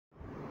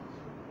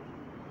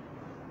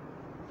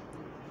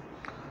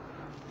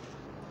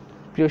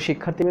প্রিয়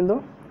শিক্ষার্থীবৃন্দ,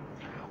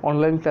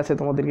 অনলাইন ক্লাসে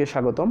তোমাদেরকে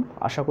স্বাগতম।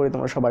 আশা করি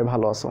তোমরা সবাই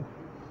ভালো আছো।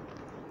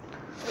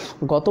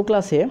 গত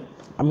ক্লাসে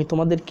আমি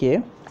তোমাদেরকে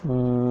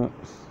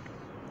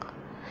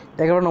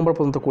 11 নম্বর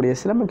পর্যন্ত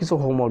করিয়েছিলাম, কিছু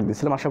হোমওয়ার্ক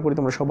দিয়েছিলাম। আশা করি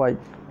তোমরা সবাই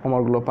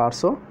হোমওয়ার্কগুলো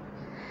পারছো।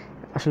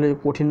 আসলে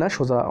কঠিন না,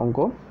 সোজা অঙ্ক।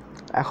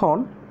 এখন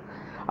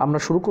আমরা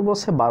শুরু করবো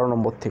হচ্ছে 12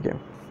 নম্বর থেকে।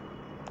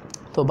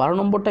 তো 12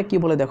 নম্বরটা কি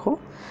বলে দেখো।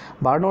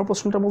 12 নম্বর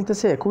প্রশ্নটা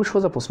বলতেছে, খুবই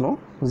সোজা প্রশ্ন,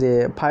 যে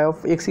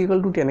 5(x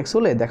 = 10x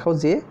হলে দেখাও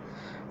যে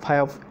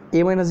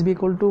 5a - b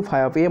 =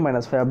 5a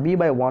 - 5b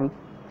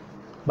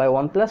by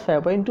 1 plus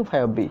 5a into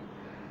 5b।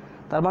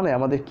 তার মানে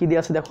আমাদের কি দিয়ে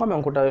আছে দেখো, আমি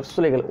অঙ্কটা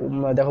চলে গেল,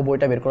 দেখো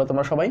বইটা বের করো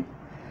তোমরা সবাই।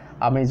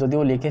 আমি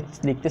যদিও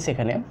লিখতেছি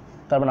এখানে,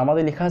 তার মানে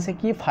আমাদের লেখা আছে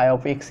কি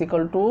 5(x =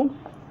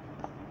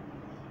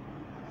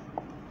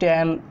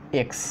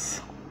 10x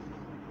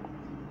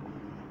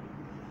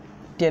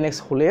 10x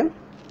হলে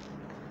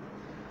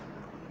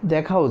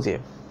দেখাও যে,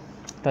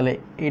 তাহলে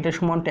এটা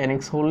সমান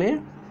 10x হলে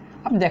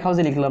আমি দেখাও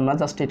যে লিখলাম না,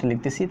 জাস্ট এটা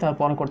লিখতেছি। তারপর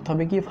প্রমাণ করতে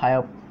হবে কি 5a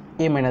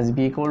 - b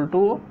 =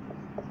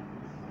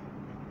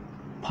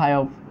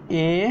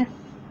 5a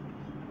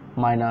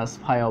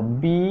 -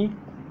 5b।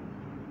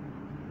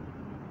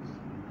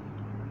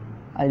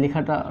 আর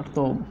লেখাটা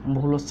তো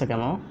ভুল হচ্ছে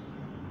কেন,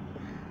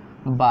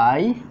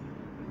 by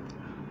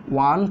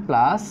 1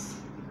 plus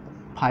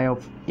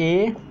 5a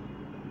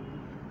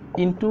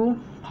into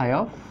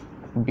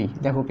 5b।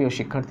 দেখো প্রিয়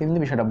শিক্ষার্থী,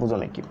 কিন্তু বিষয়টা বোঝো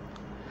নাকি।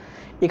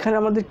 এখানে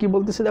আমাদের কি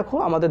বলতেছে দেখো,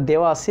 আমাদের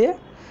দেওয়া আছে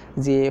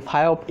যে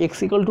 5(x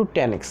 =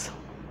 10x,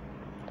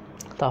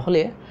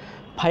 তাহলে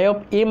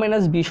 5a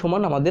 - b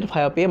সমান আমাদের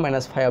 5a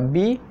 - 5b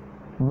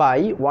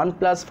by 1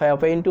 plus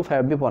 5a into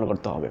 5b প্রমাণ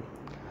করতে হবে।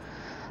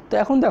 তো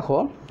এখন দেখো,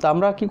 তো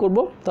আমরা কি করব,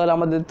 তাহলে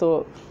আমাদের তো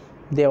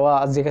দেওয়া,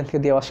 যেখান থেকে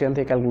দেওয়া সেখান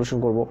থেকে ক্যালকুলেশন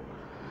করব।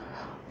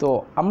 তো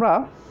আমরা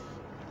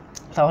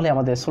তাহলে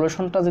আমাদের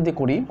সলিউশনটা যদি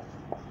করি,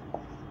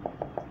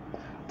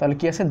 তাহলে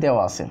কি আছে,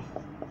 দেওয়া আছে।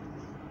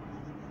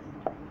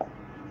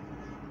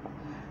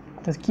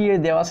 তো কি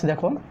দেওয়া আছে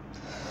দেখো,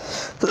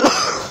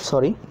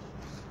 সরি,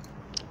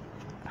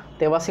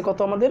 দেওয়া আছে কত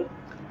আমাদের,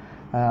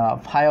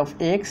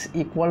 5(x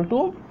 =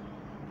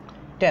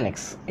 10x,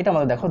 এটা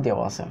আমাদের দেখো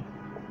দেওয়া আছে।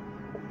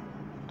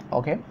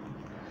 ওকে,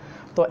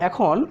 তো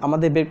এখন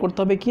আমাদের বের করতে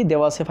হবে কি,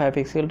 দেওয়া আছে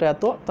 5(x =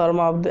 এত, তার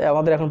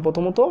আমাদের এখন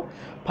প্রথমত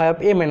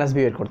 5a - b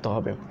বের করতে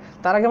হবে।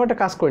 তার আগে আমরা একটা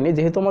কাজ করিনি,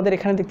 যেহেতু আমাদের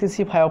এখানে দেখতেছি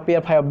 5a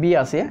আর 5b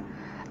আছে,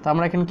 তো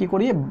আমরা এখানে কি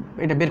করি,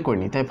 এটা বের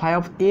করিনি। তাই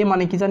 5a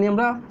মানে কি জানি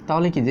আমরা,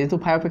 তাহলে কি, যেহেতু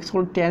 5(x =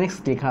 10x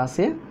লেখা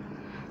আছে,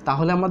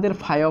 তাহলে আমাদের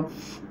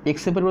 5(x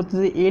এর পরিবর্তে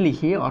যদি a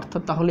লিখি,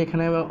 অর্থাৎ তাহলে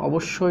এখানে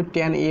অবশ্যই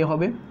 10a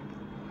হবে।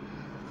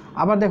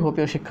 আবার দেখো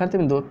প্রিয় শিক্ষার্থী,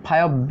 কিন্তু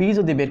 5b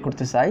যদি বের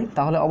করতে চাই,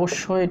 তাহলে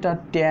অবশ্যই এটা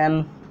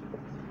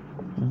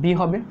 10b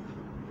হবে।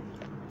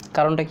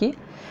 কারণটা কি,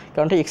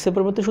 কারণটা x এর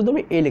পরিবর্তে শুধু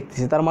আমি a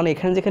লিখতেছি, তার মানে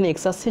এখানে যেখানে x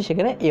আসছে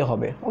সেখানে a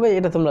হবে। ওকে,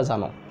 এটা তোমরা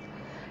জানো।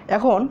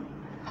 এখন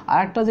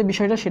আরেকটা যে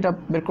বিষয়টা, সেটা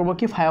বের করবো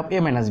কি 5a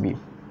 - b।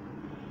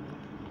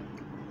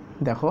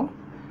 দেখো,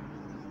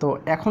 তো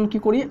এখন কি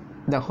করি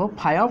দেখো,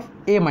 5a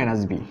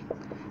 - b,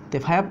 তো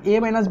 5a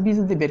 - b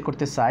যদি বের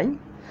করতে চাই,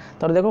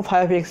 তাহলে দেখো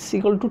 5(x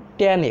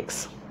 = 10x,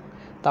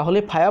 তাহলে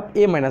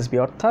 5a - b,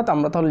 অর্থাৎ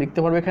আমরা তাহলে লিখতে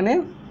পারবো এখানে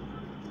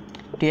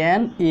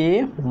 10a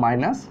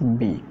 -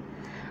 b।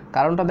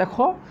 কারণটা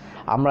দেখো,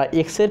 আমরা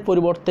x এর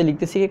পরিবর্তে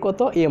লিখতেছি কি কত,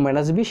 a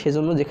 - b,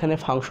 সেজন্য যেখানে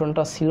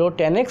ফাংশনটা ছিল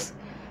 10x,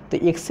 তো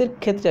x এর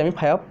ক্ষেত্রে আমি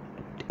 5a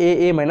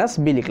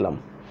 - b লিখলাম।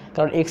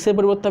 কারণ x এর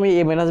পরিবর্তে আমি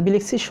a - b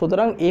লিখছি,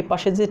 সুতরাং এই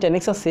পাশে যে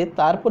 10x আছে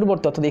তার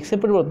পরিবর্তে, অর্থাৎ x এর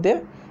পরিবর্তে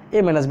a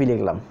 - b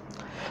লিখলাম।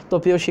 তো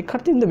প্রিয়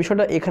শিক্ষার্থী, কিন্তু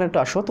বিষয়টা এখানে একটু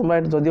আসো, তোমরা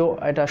যদিও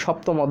এটা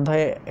সপ্তম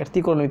অধ্যায়ে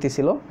ত্রিকোণমিতি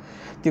ছিল,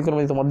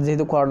 ত্রিকোণমিতি তোমাদের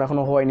যেহেতু করানো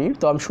এখনও হয়নি,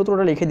 তো আমি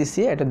সূত্রটা লিখে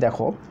দিচ্ছি। এটা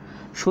দেখো,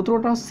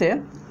 সূত্রটা হচ্ছে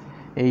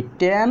এই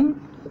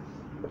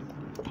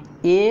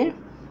 10a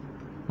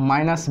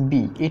 - b,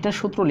 এটা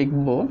সূত্র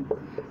লিখব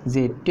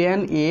যে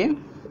 10a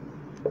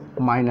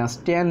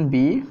 - 10b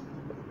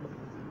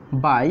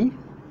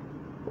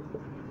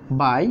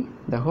বাই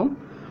দেখো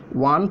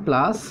 1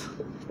 plus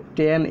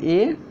 10a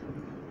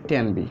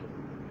 10b,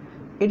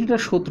 এটা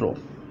সূত্র।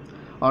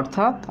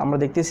 অর্থাৎ আমরা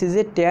দেখতেছি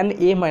যে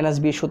 10a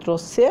 - b সূত্র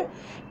হচ্ছে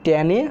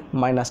 10a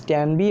 -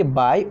 10b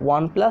by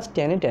 1 plus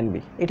 10a 10b,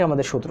 এটা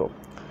আমাদের সূত্র।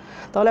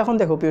 তাহলে এখন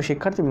দেখো প্রিয়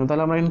শিক্ষার্থী,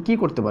 তাহলে আমরা এখানে কী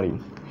করতে পারি,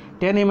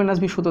 10a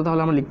 - b সূত্র,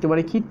 তাহলে আমরা লিখতে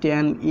পারি কি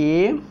 10a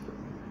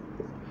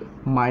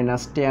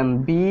 -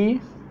 10b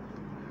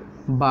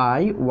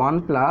by 1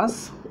 plus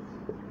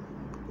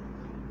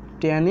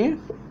 10a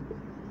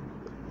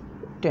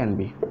 10b।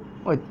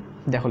 ওই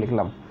দেখো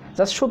লিখলাম,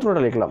 জাস্ট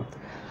সূত্রটা লিখলাম।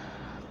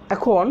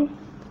 এখন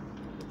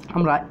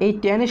আমরা এই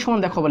 10 এর সমান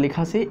দেখো আবার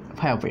লেখা আছে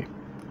 5a,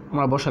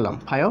 আমরা বসালাম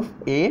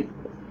 5a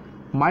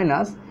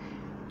মাইনাস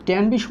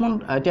 10b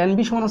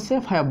সমান হচ্ছে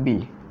 5b,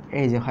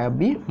 এই যে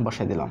 5b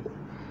বসাই দিলাম,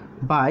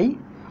 বাই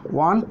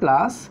 1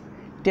 প্লাস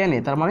 10a,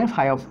 তার মানে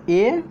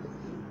 5a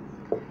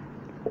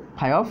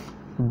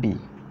 5b,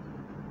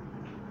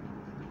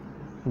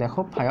 দেখো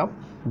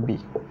 5b।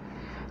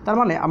 তার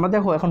মানে আমরা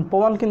দেখো এখন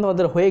প্রমাণ কিন্তু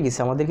আমাদের হয়ে গেছে,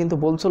 আমাদের কিন্তু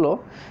বলছিল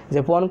যে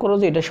প্রমাণ করো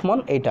যে এটা সমান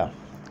এইটা,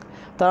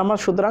 তার আমার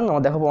সুতরাং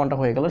আমার দেখো প্রমাণটা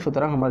হয়ে গেল।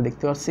 সুতরাং আমরা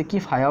দেখতে পাচ্ছি কি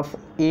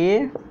 5a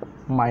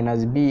minus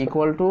B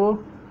equal to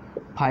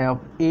phi of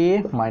A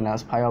minus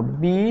phi of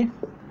B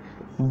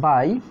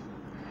by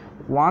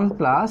 1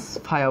 plus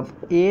phi of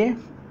A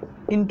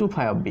into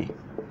phi of B.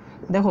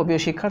 দেখো প্রিয়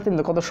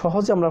শিক্ষার্থীদের কত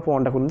সহজে আমরা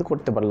প্রমাণটা কিন্তু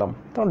করতে পারলাম,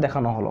 তখন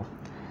দেখানো হলো।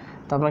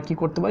 তো আমরা কী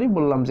করতে পারি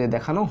বললাম যে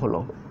দেখানো হলো।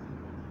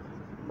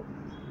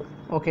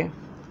 ওকে,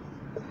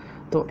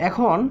 তো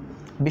এখন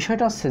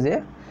বিষয়টা হচ্ছে যে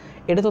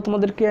এটা তো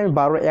তোমাদেরকে আমি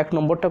 12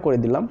 নম্বরটা করে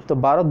দিলাম, তো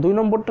 12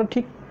 নম্বরটা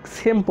ঠিক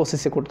সেম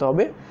প্রসেসে করতে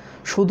হবে,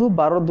 শুধু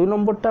 12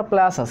 নম্বরটা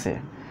প্লাস আছে।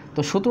 তো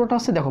সূত্রটা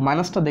হচ্ছে দেখো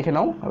মাইনাসটা দেখে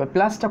নাও, আবার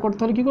প্লাসটা করতে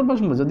হলে কী করবো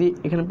শুনবো, যদি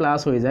এখানে প্লাস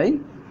হয়ে যায়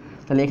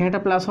তাহলে এখানে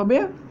একটা প্লাস হবে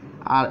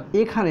আর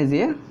এখানে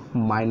যে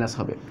মাইনাস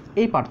হবে,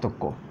 এই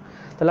পার্থক্য।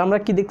 তাহলে আমরা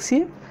কি দেখছি,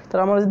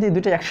 তাহলে আমরা যদি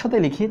দুটো একসাথে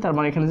লিখি তার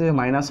মানে এখানে যে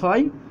মাইনাস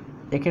হয়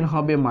এখানে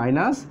হবে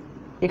মাইনাস,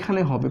 এখানে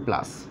হবে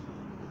প্লাস।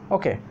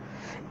 ওকে,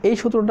 এই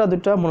সূত্রটা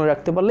দুটো মনে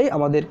রাখতে পারলেই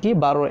আমাদের কি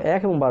 12(1)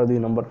 এবং 12(2)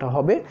 নম্বরটা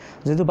হবে।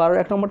 যেহেতু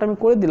 12(1) নম্বরটা আমি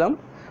করে দিলাম,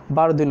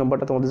 12(2)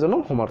 নম্বরটা তোমাদের জন্য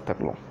হোমওয়ার্ক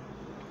থাকলো,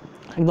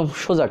 একদম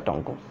সোজা একটা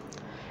অঙ্ক।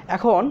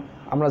 এখন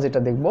আমরা যেটা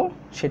দেখব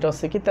সেটা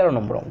হচ্ছে কি 13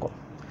 নম্বর অঙ্ক।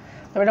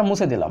 আমি এটা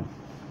মুছে দিলাম।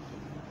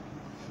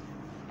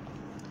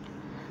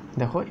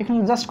 দেখো এখানে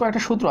জাস্ট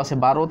কয়েকটা সূত্র আছে,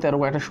 12, 13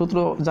 কয়েকটা সূত্র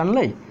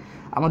জানলেই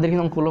আমাদের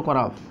কিন্তু অঙ্কগুলো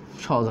করা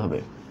সহজ হবে।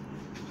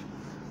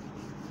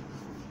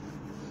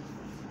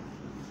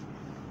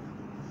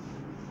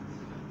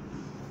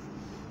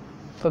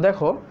 তো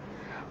দেখো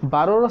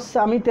 12 হচ্ছে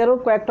আমি 13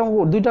 কয়েকটা অঙ্ক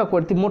দুইটা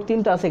করতে, মোট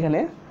 3টা আছে এখানে,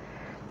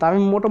 তা আমি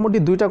মোটামুটি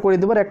 2টা করে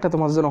দেবার, একটা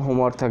তোমার জন্য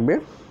হোমওয়ার্ক থাকবে।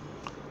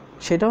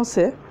 সেটা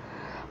হচ্ছে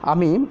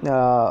আমি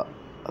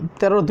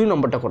 13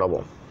 নম্বরটা করাবো।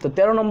 তো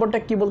 13 নম্বরটা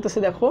কি বলতেছে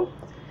দেখো,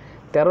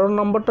 13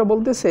 নম্বরটা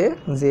বলতেছে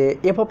যে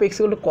F of x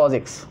equal to cos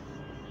x,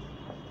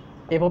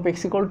 F of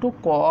x equal to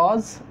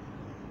cos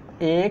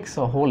x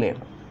হলে,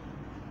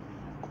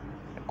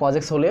 কজ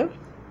এক্স হলে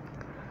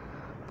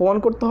প্রমাণ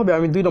করতে হবে।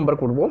 আমি 2 নম্বর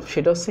করব,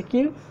 সেটা হচ্ছে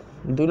কি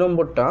 2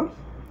 নম্বরটা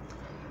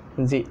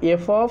যে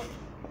F of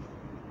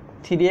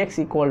 3x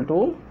equal to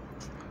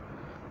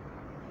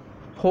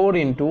 4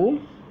 into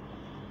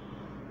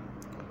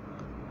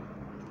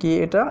কি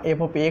এটা F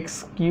of x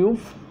cube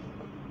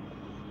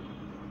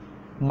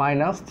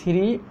minus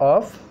 3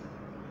 of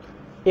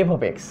F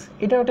of x,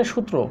 এটা একটা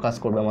সূত্র কাজ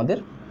করবে আমাদের,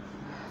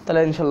 তাহলে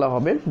ইনশাল্লাহ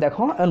হবে।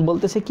 দেখো এখন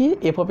বলতেছে কি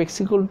F of x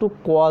equal to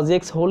cos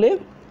x হলে,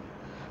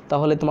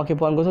 তাহলে তোমাকে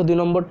প্রমাণ করতে হবে 2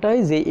 নম্বরটাই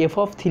যে F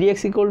of 3x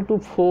equal to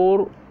 4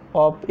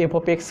 of F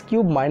of x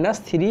cube minus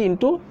 3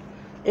 into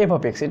F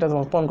of x, এটা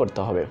তোমাকে প্রমাণ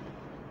করতে হবে।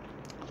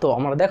 তো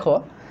আমরা দেখো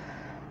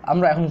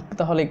আমরা এখন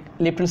তাহলে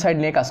লেফট হ্যান্ড সাইড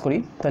নিয়ে কাজ করি।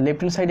 তো লেফট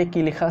হ্যান্ড সাইডে কী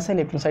লেখা আছে,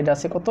 লেফট হ্যান্ড সাইডে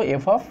আছে কত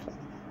এফ অফ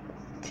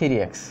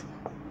 3x।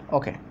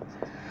 ওকে,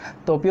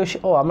 তো প্রিয়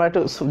আমরা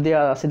একটু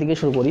দেওয়া আছে দিকে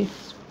শুরু করি।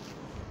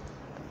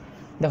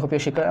 দেখো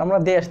প্রিয় শিক্ষা আমরা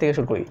দেওয়া থেকে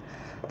শুরু করি,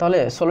 তাহলে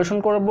সলিউশন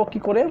করবো কী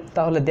করে,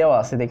 তাহলে দেওয়া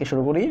আছে দেখে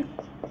শুরু করি।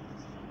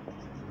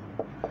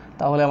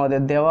 তাহলে আমাদের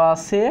দেওয়া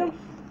আছে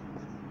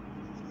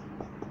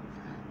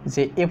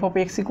যে F of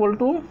x equal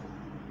to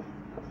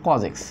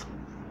cos x.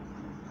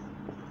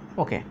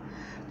 ওকে,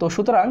 তো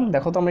সুতরাং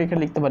দেখো তো আমরা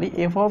এখানে লিখতে পারি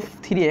F of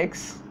 3x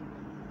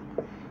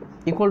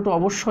equal to,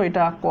 অবশ্যই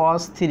এটা কজ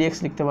 3x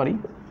লিখতে পারি।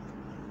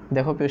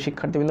 দেখো প্রিয়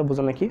শিক্ষার্থীবৃন্দ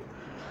বুঝো নাকি,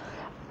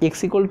 x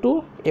equal to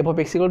F of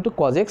x equal to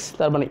cos x,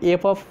 তার মানে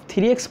এফ অফ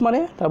 3x মানে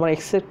তার মানে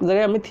এক্সের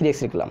জায়গায় আমি 3x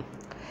লিখলাম।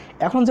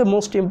 এখন যে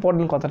মোস্ট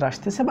ইম্পর্টেন্ট কথাটা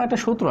আসতেছে বা একটা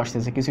সূত্র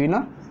আসতেছে, কিছুই না,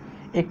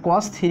 এই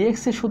কজ 3x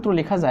এর সূত্র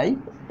লেখা যায়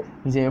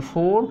যে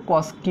 4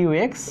 cos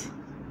qx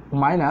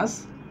minus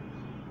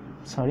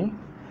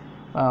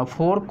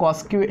 4 cos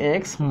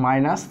qx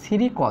minus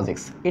 3 cos x,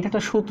 এটা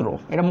একটা সূত্র,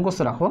 এটা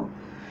মুখস্থ রাখো,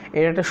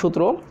 এটা একটা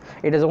সূত্র।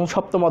 এটা যখন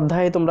সপ্তম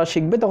অধ্যায়ে তোমরা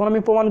শিখবে তখন আমি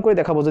প্রমাণ করে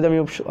দেখাবো যদি আমি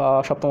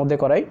সপ্তম অধ্যায়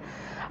করাই।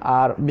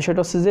 আর বিষয়টা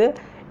হচ্ছে যে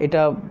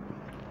এটা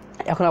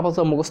এখন আপাতত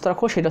মুখস্থ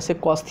রাখো, সেটা হচ্ছে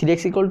cos 3x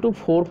equal to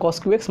 4 cos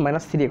qx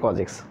minus 3 cos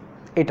x,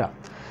 এটা।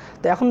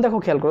 তো এখন দেখো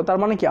খেয়াল করো, তার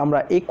মানে কি আমরা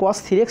এই cos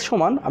 3x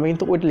সমান আমি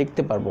কিন্তু ওইটা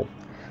লিখতে পারবো।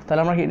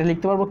 তাহলে আমরা এটা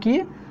লিখতে পারবো কি,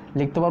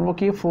 লিখতে পারবো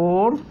কি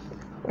 4,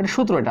 এটা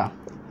সূত্র, এটা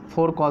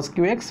 4 cos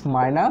qx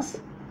minus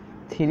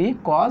 3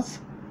 cos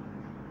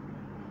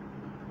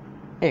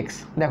x,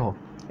 দেখো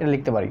এটা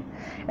লিখতে পারি।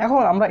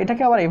 এখন আমরা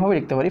এটাকে আবার এইভাবে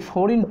লিখতে পারি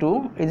 4 ইন্টু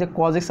এই যে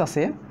cos x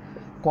আছে,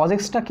 cos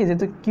x-টাকে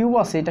যেহেতু কিউব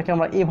আছে এটাকে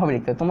আমরা এইভাবে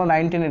লিখতে পারি। তোমরা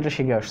 9, 10 এটা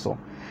শিখে আসছো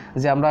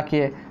যে আমরা কি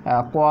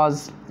cos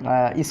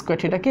স্কোয়ার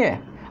থিটাকে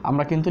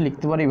আমরা কিন্তু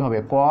লিখতে পারি এইভাবে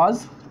cos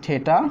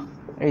থিটা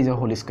এই যে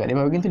হোল স্কোয়ার,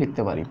 এভাবে কিন্তু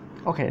লিখতে পারি।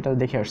 ওকে, এটা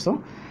দেখে আসছো।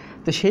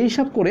 তো সেই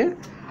হিসাব করে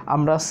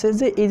আমরা হচ্ছে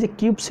যে এই যে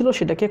কিউব ছিল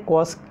সেটাকে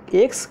cos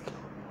x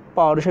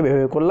পাওয়ার হিসেবে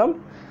এভাবে করলাম,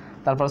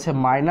 তারপর হচ্ছে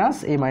মাইনাস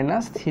এই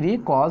মাইনাস 3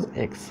 cos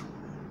x,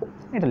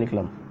 এটা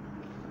লিখলাম।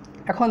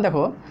 এখন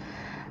দেখো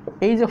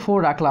এই যে 4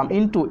 রাখলাম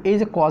ইন্টু এই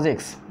যে cos x,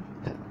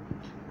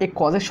 এই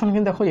cos x সমান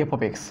কিন্তু দেখো এফ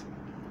অফ এক্স,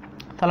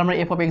 তাহলে আমরা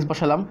এফ অফ এক্স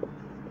বসালাম,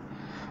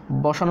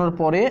 বসানোর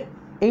পরে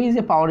এই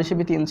যে পাওয়ার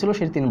হিসেবে 3 ছিল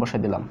সেই 3 বসাই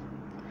দিলাম,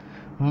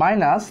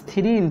 মাইনাস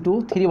 3 ইন্টু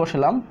 3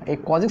 বসালাম, এই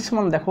cos x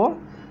সমান দেখো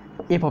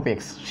এফ অফ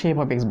এক্স, সেই এফ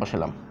অফ এক্স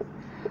বসালাম।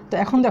 তো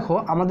এখন দেখো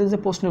আমাদের যে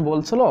প্রশ্নে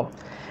বলছিল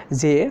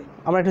যে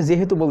আমরা একটা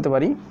যেহেতু বলতে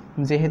পারি,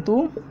 যেহেতু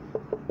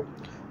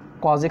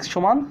cos x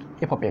সমান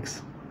এফ অফ এক্স,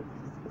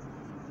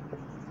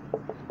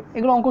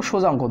 এগুলো অঙ্ক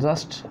সোজা অঙ্ক,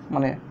 জাস্ট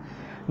মানে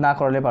না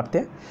করলে পারতে।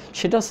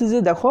 সেটা হচ্ছে যে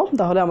দেখো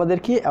তাহলে আমাদের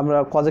কি আমরা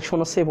কজেকশন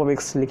হচ্ছে এফ অফ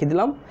এক্স লিখে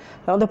দিলাম।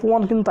 আমাদের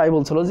প্রমাণ কিন্তু তাই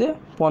বলছিল যে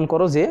প্রমাণ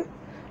করো যে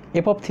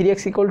F of 3x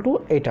equal to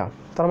এইটা,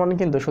 তার মানে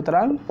কিন্তু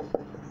সুতরাং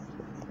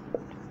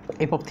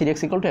F of 3x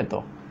equal to এত,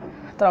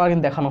 তার আমার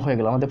কিন্তু দেখানো হয়ে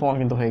গেল, আমাদের প্রমাণ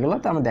কিন্তু হয়ে গেল।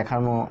 তার আমরা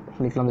দেখানো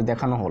লিখলাম যে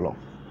দেখানো হলো,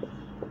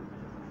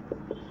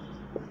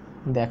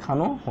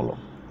 দেখানো হলো,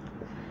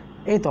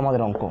 এই তো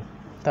আমাদের অঙ্ক।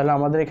 তাহলে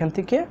আমাদের এখান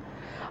থেকে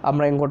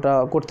আমরা অঙ্কটা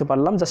করতে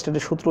পারলাম, জাস্ট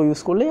একটা সূত্র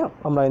ইউজ করলে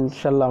আমরা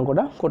ইনশাল্লাহ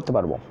অঙ্কটা করতে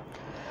পারবো।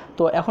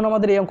 তো এখন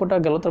আমাদের এই অঙ্কটা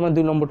গেল, তার মানে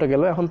 2 নম্বরটা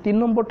গেল। এখন 3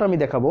 নম্বরটা আমি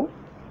দেখাবো।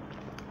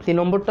 3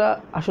 নম্বরটা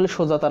আসলে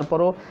সোজা,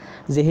 তারপরও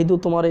যেহেতু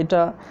তোমার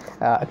এটা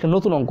একটা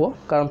নতুন অঙ্ক,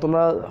 কারণ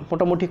তোমরা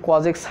মোটামুটি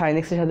কজ এক্স সাইন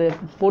এক্সের সাথে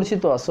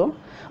পরিচিত আছো,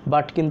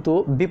 বাট কিন্তু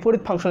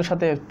বিপরীত ফাংশনের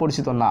সাথে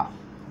পরিচিত না।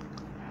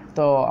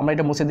 তো আমরা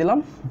এটা মুছে দিলাম,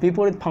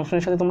 বিপরীত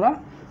ফাংশনের সাথে তোমরা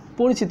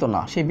পরিচিত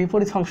না। সেই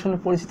বিপরীত ফাংশনের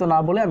পরিচিত না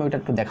বলে আমি ওটা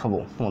একটু দেখাবো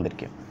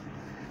তোমাদেরকে।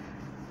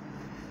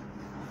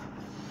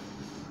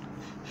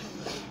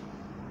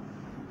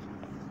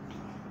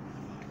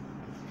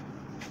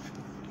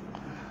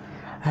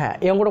 হ্যাঁ,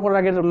 এই অঙ্কটা করার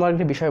আগে তোমার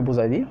একটা বিষয়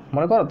বোঝাই দিই।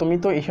 মনে করো তুমি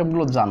তো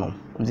এইসবগুলো জানো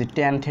যে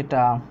ট্যান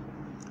থিটা,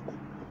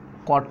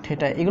 কট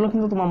থিটা, এগুলো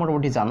কিন্তু তোমার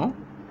মোটামুটি জানো।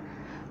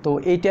 তো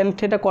এই ট্যান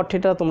থিটা, কট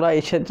থিটা তোমরা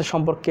এই সাথে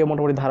সম্পর্কে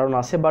মোটামুটি ধারণা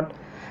আছে, বাট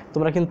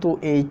তোমরা কিন্তু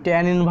এই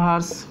ট্যান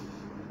ইনভার্স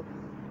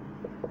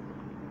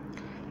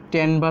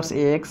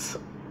এক্স,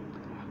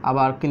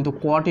 আবার কিন্তু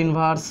কট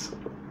ইনভার্স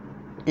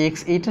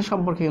এক্স, এইটা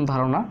সম্পর্কে কিন্তু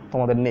ধারণা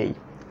তোমাদের নেই।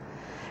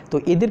 তো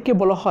এদেরকে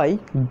বলা হয়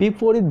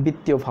বিপরীত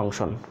বৃত্তীয়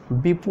ফাংশন।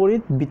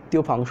 বিপরীত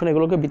বৃত্তীয় ফাংশন,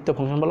 এগুলোকে বৃত্তীয়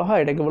ফাংশন বলা হয়,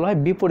 এটাকে বলা হয়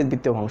বিপরীত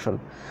বৃত্তীয় ফাংশন।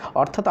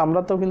 অর্থাৎ আমরা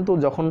তো কিন্তু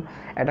যখন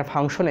একটা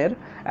ফাংশনের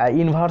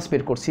ইনভার্স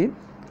বের করছি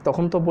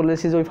তখন তো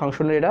বলেছি যে ওই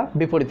ফাংশনের এটা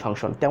বিপরীত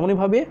ফাংশন।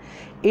 তেমনইভাবে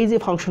এই যে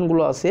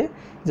ফাংশনগুলো আছে,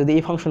 যদি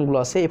এই ফাংশনগুলো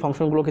আছে, এই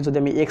ফাংশনগুলোকে যদি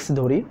আমি এক্স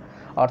ধরি,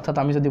 অর্থাৎ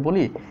আমি যদি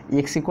বলি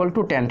x equal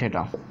to tan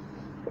theta,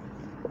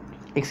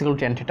 x equal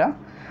to tan theta,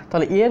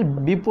 তাহলে এর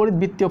বিপরীত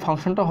বৃত্তীয়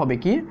ফাংশনটা হবে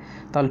কি,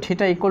 তাহলে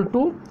theta equal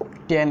to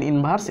tan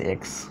inverse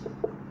x.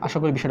 আশা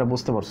করি বিষয়টা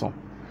বুঝতে পারছো।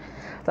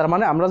 তার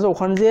মানে আমরা যে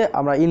ওখানে যে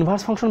আমরা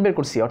ইনভার্স ফাংশন বের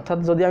করছি, অর্থাৎ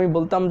যদি আমি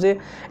বলতাম যে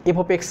এফ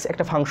অফ এক্স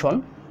একটা ফাংশন,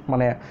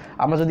 মানে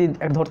আমরা যদি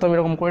ধরতাম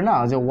এরকম করে না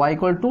যে Y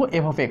equal to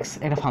F of x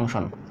একটা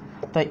ফাংশন,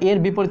 তাই এর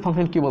বিপরীত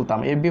ফাংশন কী বলতাম,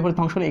 এর বিপরীত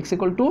ফাংশন এক্স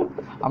ইকুয়াল টু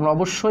আমরা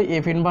অবশ্যই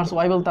এফ ইনভার্স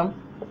ওয়াই বলতাম।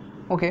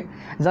 ওকে,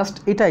 জাস্ট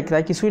এটাই,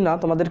 তাই কিছুই না,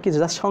 তোমাদেরকে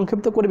জাস্ট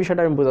সংক্ষিপ্ত করে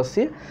বিষয়টা আমি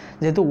বোঝাচ্ছি।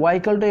 যেহেতু Y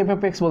equal to F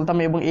of x বলতাম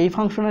এবং এই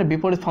ফাংশনের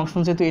বিপরীত ফাংশন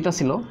যেহেতু এটা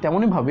ছিল,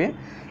 তেমনইভাবে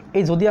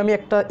এই যদি আমি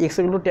একটা x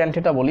equal to tan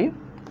theta বলি,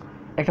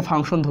 একটা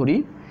ফাংশন ধরি,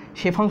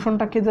 সেই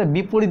ফাংশনটাকে যে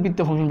বিপরীত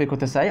বৃত্তীয় ফাংশন বের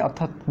করতে চাই,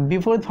 অর্থাৎ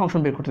বিপরীত ফাংশন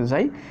বের করতে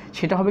চাই,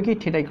 সেটা হবে কি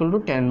theta equal to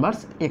tan inverse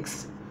x.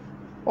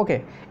 ওকে,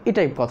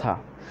 এটাই কথা।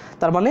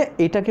 তার মানে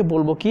এইটাকে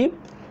বলবো কি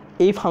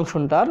এই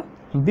ফাংশনটার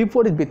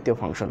বিপরীত বৃত্তীয়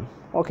ফাংশন।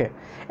 ওকে,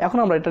 এখন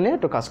আমরা এটা নিয়ে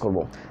একটু কাজ করব।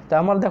 তাই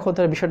আমার দেখো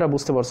তার বিষয়টা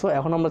বুঝতে পারছো।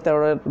 এখন আমরা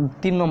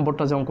 3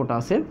 নম্বরটা যে অঙ্কটা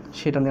আছে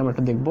সেটা নিয়ে আমরা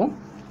একটু দেখব।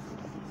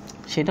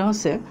 সেটা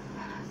হচ্ছে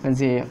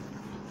যে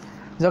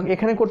যখন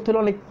এখানে করতে হলে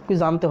অনেক কিছু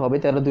জানতে হবে।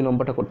 3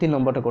 নম্বরটা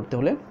করতে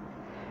হলে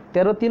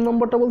 3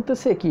 নম্বরটা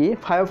বলতেছে কি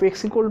phi of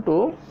x equal to,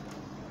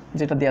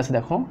 যেটা দিয়ে আছে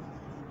দেখো,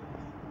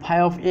 phi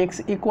of x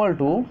equal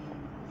to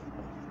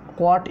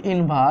caught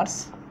inverse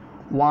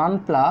 1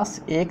 plus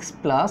x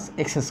plus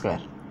x square.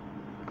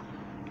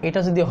 এটা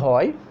যদি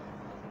হয়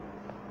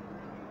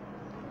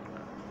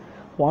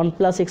 1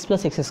 plus x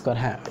plus x square,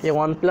 হ্যাঁ এই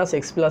 1 plus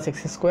x plus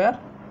x square,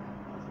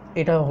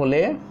 এটা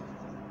হলে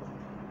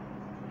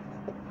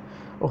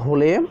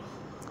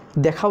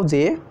দেখাও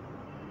যে,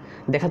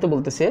 দেখাতে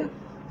বলতেছে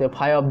যে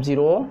phi of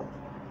 0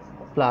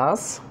 plus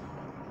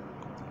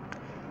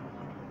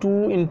 2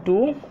 into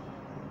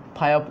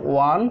phi of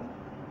 1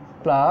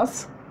 plus,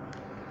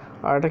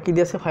 আর এটা কী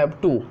দিয়েছে phi of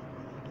 2,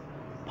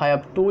 phi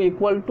of 2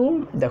 equal to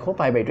দেখো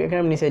পাই বাই 2, এখানে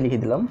আমি নিচে লিখে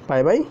দিলাম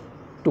পাই বাই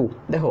 2।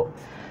 দেখো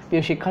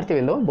প্রিয় শিক্ষার্থী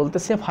বললো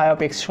বলতেছে ফাই অফ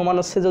এক্স সমান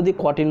হচ্ছে যদি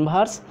কট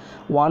ইনভার্স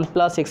 1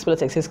 প্লাস এক্স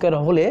স্কোয়ার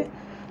হলে,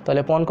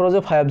 তাহলে প্রমাণ করো যে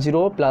phi of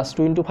 0 plus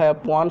 2 into phi of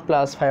 1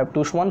 plus phi of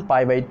 2 সমান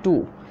পাই বাই 2।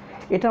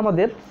 এটা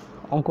আমাদের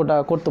অঙ্কটা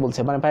করতে বলছে,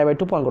 মানে পাই বাই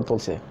 2 প্রমাণ করতে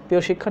বলছে।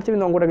 প্রিয় শিক্ষার্থী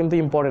কিন্তু অঙ্কটা কিন্তু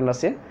ইম্পর্টেন্ট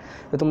আছে,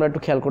 তো তোমরা একটু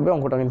খেয়াল করবে,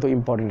 অঙ্কটা কিন্তু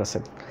ইম্পর্টেন্ট আছে।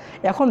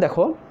 এখন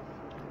দেখো,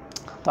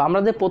 তো আমরা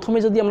যে প্রথমে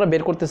যদি আমরা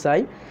বের করতে চাই,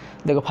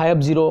 দেখো phi of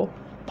 0,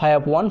 phi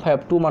of 1, phi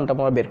of 2 মানটা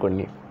আমরা বের করে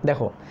নিই।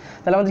 দেখো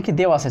তাহলে আমাদের কি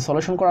দেওয়া আছে,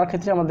 সলিউশন করার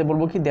ক্ষেত্রে আমাদের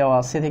বলবো কি দেওয়া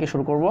আছে থেকে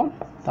শুরু করব।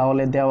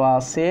 তাহলে দেওয়া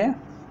আছে,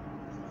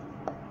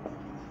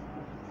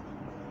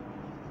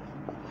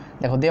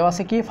 দেখো দেওয়া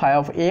আছে কি phi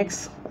of x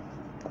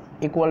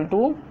equal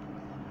to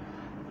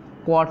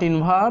caught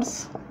inverse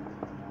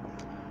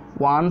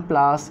 1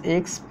 plus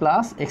x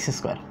plus x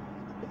square.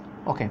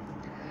 ওকে,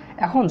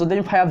 এখন যদি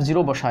আমি ফাই অফ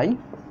 0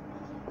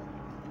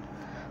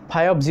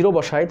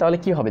 বসাই, তাহলে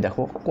কি হবে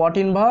দেখো, কট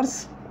ইনভার্স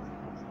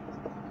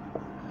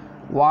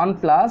 1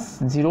 প্লাস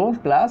 0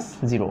 প্লাস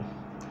 0,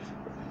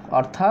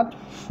 অর্থাৎ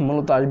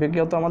মূলত আসবে কি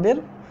হতো আমাদের,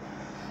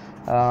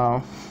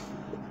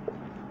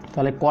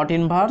 তাহলে কট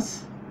ইনভার্স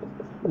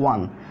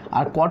 1,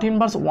 আর কট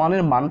ইনভার্স 1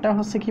 এর মানটা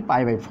হচ্ছে কি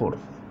pi by 4।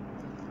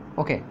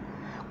 Okay,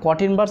 caught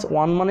inverse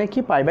 1 মানে কি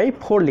পাই বাই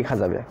 4 লেখা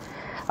যাবে।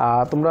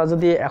 তোমরা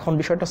যদি এখন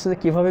বিষয়টা হচ্ছে যে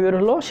কীভাবে বের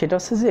হলো, সেটা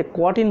হচ্ছে যে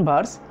কোয়াট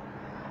ইনভার্স,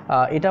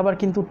 এটা আবার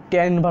কিন্তু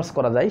ট্যান ইনভার্স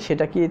করা যায়।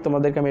 সেটা কি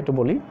তোমাদেরকে আমি একটু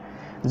বলি।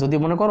 যদি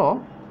মনে করো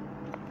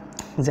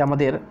যে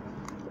আমাদের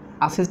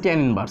আছে ট্যান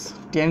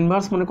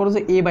ইনভার্স মনে করো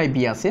যে A/B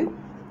আছে,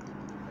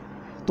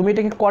 তুমি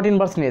এটাকে কোয়াট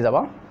ইনভার্স নিয়ে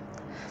যাবা।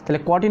 তাহলে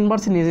কোয়াট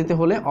ইনভার্স নিয়ে যেতে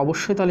হলে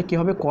অবশ্যই তাহলে কী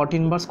হবে, কোয়াট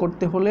ইনভার্স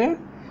করতে হলে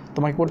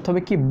তোমাকে করতে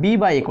হবে কি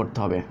B/A করতে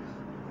হবে।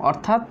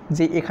 অর্থাৎ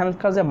যে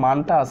এখানকার যে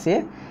মানটা আছে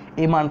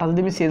এই মানটা যদি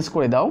তুমি চেঞ্জ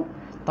করে দাও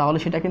তাহলে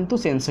সেটা কিন্তু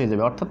চেঞ্জ হয়ে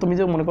যাবে। অর্থাৎ তুমি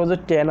যে মনে করো যে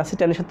ট্যান আছে,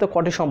 ট্যানের সাথে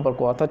কোয়াটের সম্পর্ক,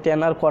 অর্থাৎ ট্যান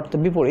আর কোয়াট তো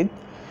বিপরীত।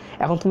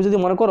 এখন তুমি যদি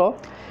মনে করো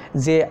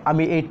যে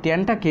আমি এই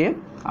ট্যানটাকে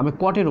আমি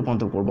কোয়াটে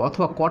রূপান্তর করব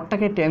অথবা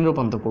কোয়াটটাকে ট্যানে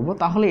রূপান্তর করব,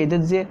 তাহলে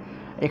এদের যে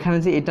এখানে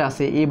যে এটা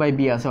আছে A/B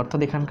আছে, অর্থাৎ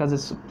এখানকার যে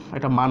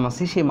একটা মান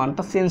আছে সেই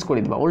মানটা চেঞ্জ করে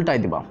দিবা,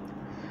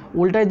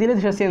 উল্টাই দিলে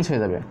সেটা চেঞ্জ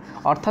হয়ে যাবে।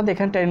 অর্থাৎ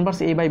এখানে ট্যান ইনভার্স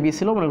A/B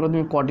ছিল, মনে করো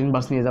তুমি কোয়াট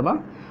ইনভার্স নিয়ে যাবা,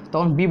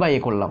 তখন B/A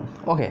করলাম।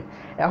 ওকে,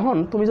 এখন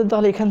তুমি যদি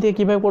তাহলে এখান থেকে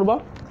কীভাবে করবা,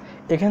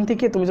 এখান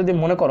থেকে তুমি যদি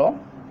মনে করো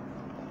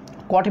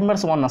কোয়াট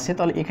ইনভার্স 1 আছে,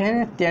 তাহলে এখানে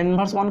ট্যান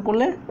ইনভার্স 1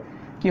 করলে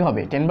কী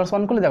হবে, ট্যান ইনভার্স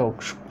 1 করলে দেখো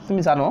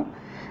তুমি জানো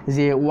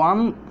যে 1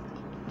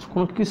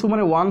 কোনো কিছু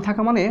মানে 1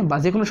 থাকা মানে বা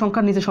যে কোনো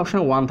সংখ্যার নিচে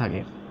সবসময় 1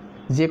 থাকে,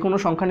 যে কোনো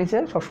সংখ্যার নিচে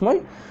সবসময়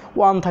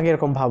 1 থাকে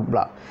এরকম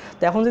ভাবলা।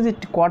 তো এখন যদি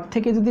কোয়াট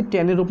থেকে যদি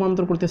ট্যানে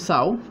রূপান্তর করতে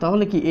চাও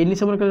তাহলে কি এর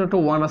নিচে মনে করো একটা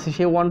 1 আছে,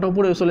 সেই 1টা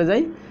উপরে চলে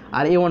যায়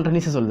আর এই 1টা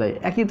নিচে চলে যায়,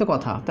 একই তো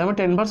কথা। তার মানে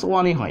ট্যান ইনভার্স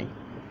 1ই হয়,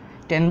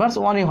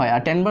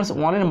 আর ট্যান ইনভার্স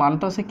 1 এর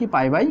মানটা আছে কি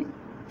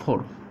π/4,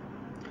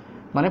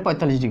 মানে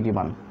 45 ডিগ্রি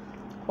মান।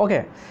 ওকে,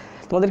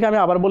 তোমাদেরকে আমি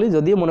আবার বলি,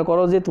 যদি মনে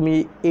করো যে তুমি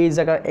এই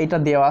জায়গায় এইটা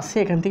দেওয়া আছে,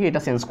 এখান থেকে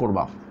এটা চেঞ্জ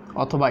করবা,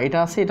 অথবা এটা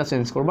আছে এটা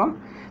চেঞ্জ করবা,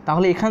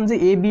 তাহলে এখান যে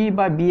AB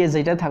বা BA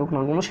যেটা থাকুক না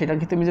কোনো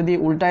সেটাকে তুমি যদি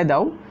উল্টায়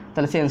দাও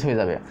তাহলে চেঞ্জ হয়ে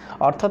যাবে।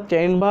 অর্থাৎ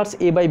ট্যান ইনভার্স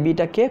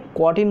A/Bটাকে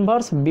কোয়াট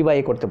ইনভার্স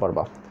B/A করতে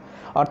পারবা।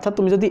 অর্থাৎ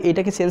তুমি যদি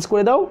এটাকে চেঞ্জ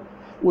করে দাও,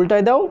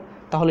 উল্টায় দাও,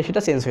 তাহলে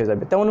সেটা চেঞ্জ হয়ে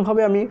যাবে।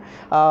 তেমনভাবে আমি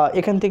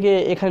এখান থেকে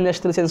এখানে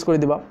আসতে চেঞ্জ করে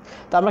দিবা।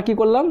 তা আমরা কী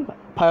করলাম,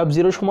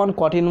 5/0 সমান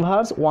কোয়াট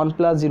ইনভার্স 1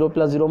 + 0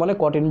 + 0 মানে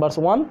কোয়াট ইনভার্স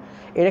 1।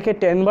 এটাকে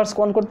ট্যান ইনভার্স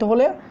 1 করতে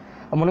হলে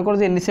মনে করো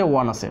যে এর নিচে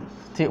 1 আছে,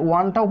 সেই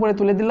 1টা উপরে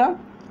তুলে দিলা,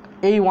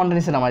 এই 1টা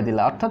নিচে নামাই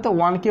দিলা, অর্থাৎ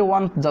 1কে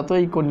 1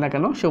 যতই করি না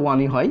কেন সে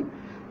 1ই হয়।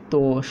 তো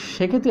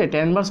সেক্ষেত্রে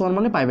ট্যান ইনভার্স 1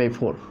 মানে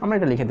π/4, আমরা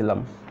এটা লিখে দিলাম।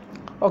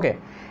 ওকে,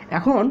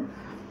 এখন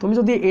তুমি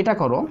যদি এটা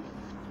করো,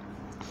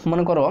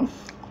 মনে করো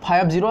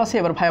 5/0 আছে,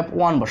 এবার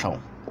 5/1 বসাও,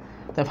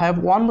 তাই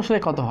 5/1 বসলে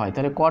কত হয়,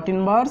 তাহলে কোয়াট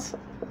ইনভার্স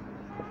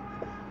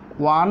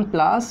 1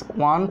 +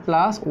 1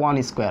 + 1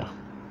 স্কোয়ার।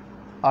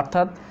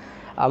 অর্থাৎ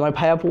আমার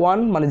 5/1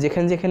 মানে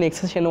যেখানে যেখানে এক্স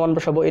সেখানে 1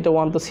 বসাবো, এটা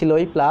 1 তো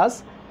ছিলই, প্লাস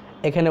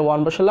এখানে 1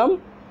 বসালাম,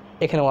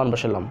 এখানে 1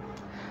 বসালাম।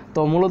 তো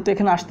মূলত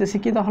এখানে আসতেছে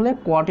কি, তাহলে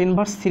কোয়াট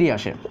ইনভার্স 3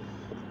 আসে।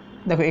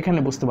 দেখো এখানে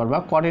বুঝতে পারবা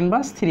কোয়াট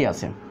ইনভার্স 3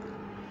 আছে।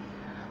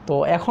 তো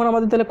এখন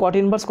আমাদের তাহলে কোয়াট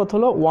ইনভার্স কত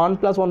হলো, 1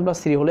 + 1 +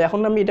 3 হলো। এখন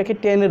আমি এটাকে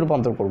ট্যানে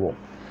রূপান্তর করব।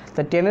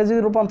 তা ট্যানে যদি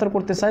রূপান্তর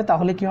করতে চাই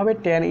তাহলে কি হবে,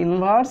 ট্যান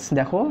ইনভার্স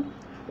দেখো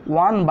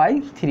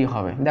 1/3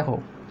 হবে। দেখো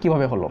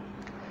কিভাবে হলো,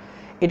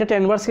 এটা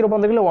ট্যান ইনভার্সকে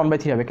রূপান্তর করলে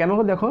 1/3 হবে। কেন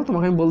হলো দেখো,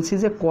 তোমাকে আমি বলছি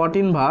যে কোয়াট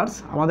ইনভার্স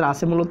আমাদের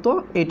আছে মূলত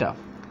এটা,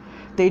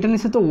 তো এইটার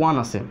নিচে তো 1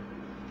 আছে,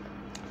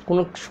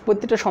 কোনো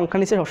প্রত্যেকটা সংখ্যার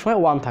নিচে সবসময়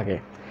 1 থাকে।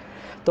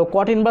 তো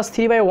কোয়াট ইনভার্স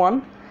 3/1।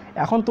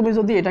 এখন তুমি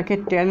যদি এটাকে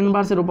ট্যান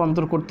ইনভার্সে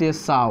রূপান্তর করতে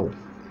চাও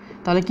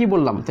তাহলে কি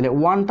বললাম, তাহলে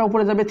 1টা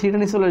উপরে যাবে, 3টা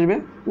নিচে চলে আসবে,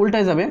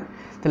 উল্টায় যাবে,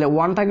 তাহলে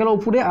 1টা গেল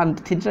উপরে আর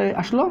 3টা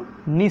আসলো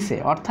নিচে।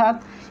 অর্থাৎ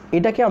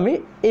এটাকে আমি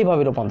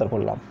এইভাবে রূপান্তর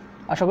করলাম।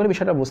 আশা করি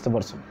বিষয়টা বুঝতে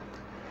পারছো।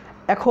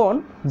 এখন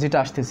যেটা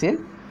আসতেছে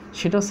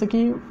সেটা হচ্ছে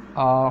কি,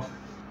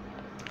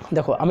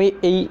 দেখো আমি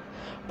এই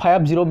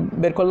 5/0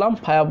 বের করলাম,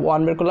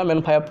 5/1 বের করলাম,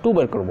 এখন 5/2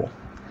 বের করবো।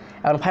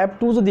 এখন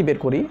 5/2 যদি বের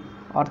করি,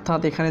 অর্থাৎ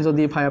এখানে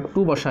যদি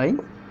 5/2 বসাই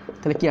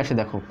তাহলে কি আসে,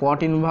 দেখো কোয়াট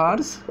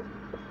ইনভার্স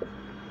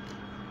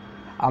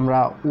আমরা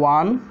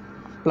 1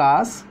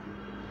 প্লাস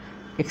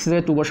এক্স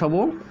জায়গায় 2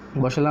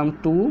 বসালাম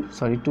 2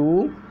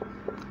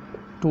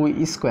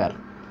 স্কোয়ার,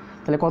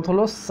 তাহলে কত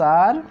হলো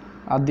 4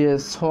 আর দিয়ে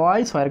 6,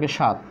 6 আর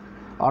 7,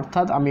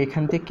 অর্থাৎ আমি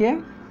এখান থেকে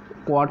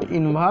কোয়াট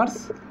ইনভার্স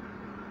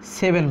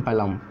 7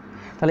 পেলাম।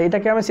 তাহলে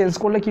এটাকে আমি চেঞ্জ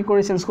করলে কি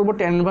করে চেঞ্জ করবো,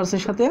 ট্যান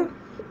ইনভার্সের সাথে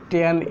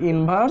ট্যান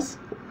ইনভার্স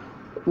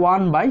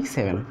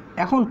 1/7।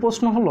 এখন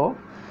প্রশ্ন হলো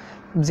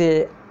যে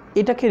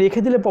এটাকে রেখে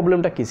দিলে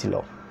প্রবলেমটা কী ছিল।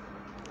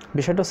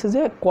 বিষয়টা হচ্ছে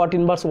যে কোয়াট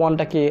ইনভার্স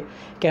 1টাকে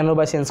কেন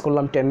বা চেঞ্জ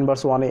করলাম ট্যান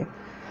ইনভার্স 1-এ,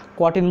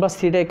 কোয়াট ইনভার্স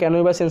 3টাকে কেন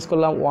বা চেঞ্জ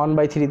করলাম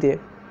 1/3-তে,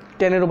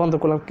 ট্যানে রূপান্তর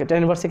করলাম ট্যান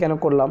ইনভার্সে কেন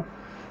করলাম,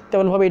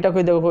 তেমনভাবে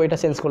এটাকে দেখো এটা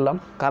চেঞ্জ করলাম।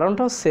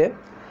 কারণটা হচ্ছে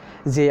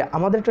যে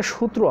আমাদের একটা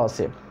সূত্র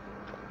আছে,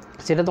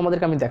 সেটা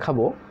তোমাদেরকে আমি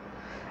দেখাবো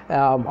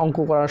অঙ্ক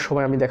করার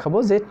সময়, আমি দেখাবো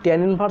যে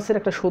ট্যান ইনভার্সের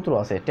একটা সূত্র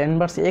আছে, tan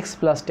inverse x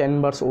plus tan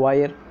inverse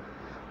ওয়াইয়ের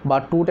বা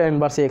 2 ট্যান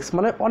ইনভার্স এক্স,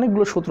 মানে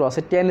অনেকগুলো সূত্র আছে,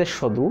 ট্যানের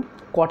শুধু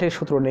কোয়াটের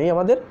সূত্র নেই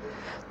আমাদের।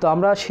 তো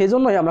আমরা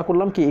সেজন্যই আমরা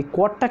করলাম কি, এই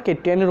কোয়াটটাকে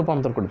ট্যানে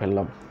রূপান্তর করে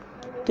ফেললাম,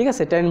 ঠিক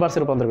আছে, ট্যান ইনভার্সে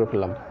রূপান্তর করে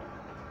ফেললাম।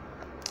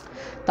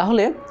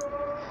 তাহলে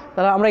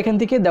আমরা এখান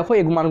থেকে দেখো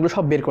এই মানগুলো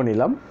সব বের করে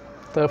নিলাম।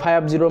 তো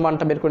 5/0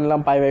 মানটা বের করে নিলাম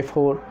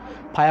π/4,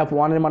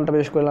 5/1 এর মানটা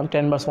বের করে নিলাম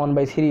ট্যান ইনভার্স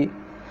 1/3,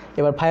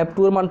 এবার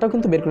 5/2 এর মানটাও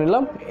কিন্তু বের করে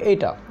নিলাম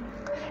এইটা।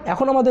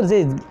 এখন আমাদের যে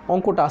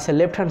অঙ্কটা আছে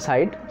লেফট হ্যান্ড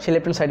সাইড, সেই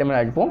লেফট হ্যান্ড সাইডে আমরা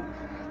রাখবো।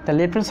 তা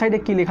লেফট হ্যান্ড সাইডে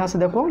কী লেখা আছে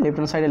দেখো, লেফট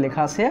হ্যান্ড সাইডে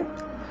লেখা আছে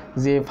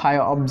যে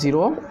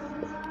 5/0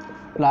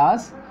 প্লাস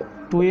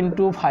 2 ×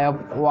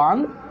 5/1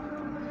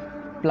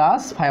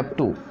 প্লাস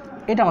 5/2,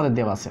 এটা আমাদের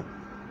দেওয়া আছে।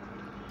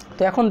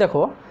 তো এখন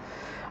দেখো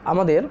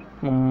আমাদের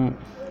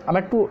আমরা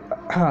একটু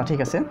ঠিক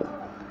আছে,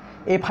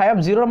 এই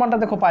 5/0 মানটা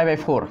দেখো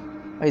π/4,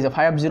 এই যে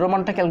 5/0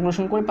 মানটা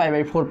ক্যালকুলেশন করে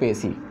π/4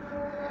 পেয়েছি,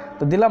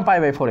 তো দিলাম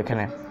π/4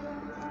 এখানে,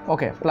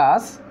 ওকে,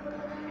 প্লাস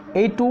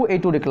এই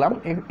টু লিখলাম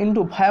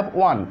ইন্টু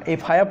 5/1, এই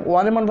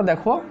 5/1 এর মানটা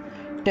দেখো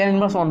tan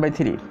ইনভার্স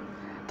 1/3,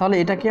 তাহলে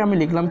এটাকে আমি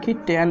লিখলাম কি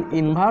tan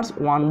ইনভার্স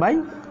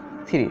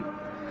 1/3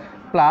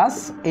 প্লাস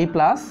এই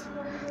প্লাস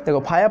দেখো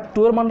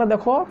 5/2 এর মানটা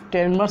দেখো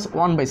tan ইনভার্স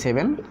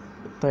 1/7,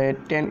 তো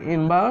tan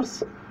ইনভার্স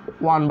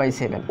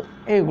 1/7,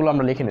 এইগুলো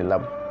আমরা লিখে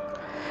নিলাম।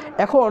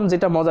 এখন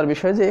যেটা মজার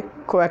বিষয় যে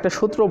একটা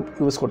সূত্র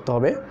ইউজ করতে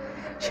হবে,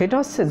 সেটা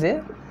হচ্ছে যে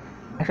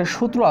একটা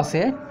সূত্র আছে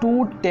 2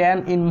 tan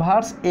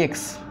ইনভার্স x,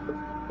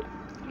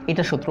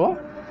 এটা সূত্র,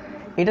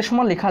 এটা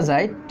সমান লেখা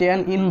যায় tan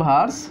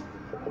ইনভার্স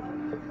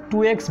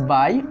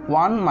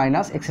 2x/1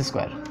 - x²।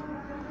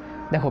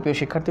 দেখো প্রিয়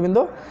শিক্ষার্থীবৃন্দ,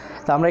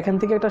 তো আমরা এখান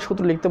থেকে একটা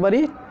সূত্র লিখতে পারি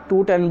 2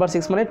 tan ইনভার্স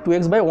x মানে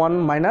 2x/1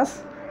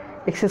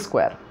 - x²।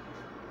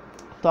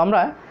 তো আমরা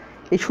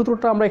এই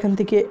সূত্রটা আমরা এখান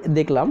থেকে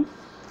দেখলাম,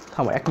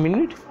 থামো 1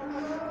 মিনিট।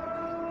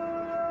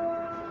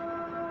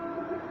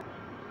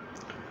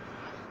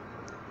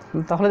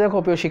 তাহলে দেখো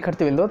প্রিয়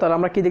শিক্ষার্থীবৃন্দ, তাহলে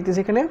আমরা কি দেখতেছি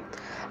এখানে,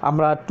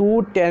 আমরা 2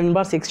 tan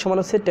ইনভার্স x সমান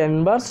হচ্ছে tan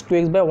ইনভার্স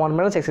 2x/1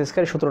 - x²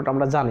 সূত্রটা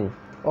আমরা জানি,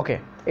 ওকে।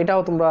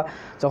 এটাও তোমরা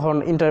যখন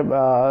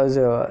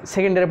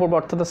সেকেন্ড ইয়ারে পড়বে,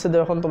 অর্থাৎ হচ্ছে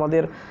যখন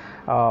তোমাদের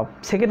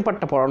সেকেন্ড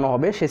পার্টটা পড়ানো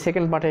হবে, সেই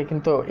সেকেন্ড পার্টে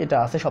কিন্তু এটা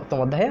আছে, সপ্তম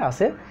অধ্যায়ে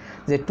আছে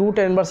যে 2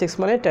 tan ইনভার্স x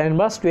মানে tan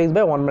ইনভার্স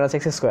 2x/1 -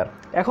 x²।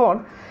 এখন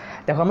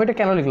দেখো আমি এটা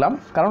কেন লিখলাম,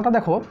 কারণটা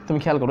দেখো তুমি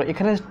খেয়াল করো,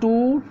 এখানে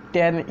 2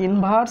 tan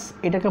ইনভার্স,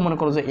 এটাকে মনে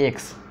করো যে x,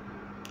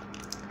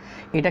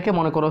 এটাকে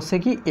মনে করো হচ্ছে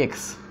কি x,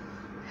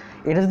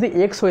 এটা যদি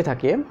x হয়ে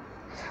থাকে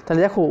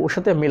তাহলে দেখো ওর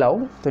সাথে মিলাও,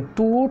 তো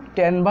 2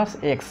 tan ইনভার্স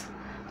x,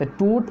 তো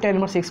 2 tan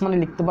ইনভার্স x মানে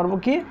লিখতে পারবো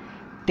কি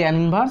tan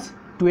ইনভার্স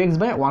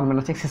 2x/1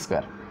 - x²।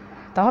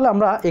 তাহলে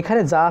আমরা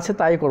এখানে যা আছে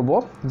তাই করব,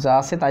 যা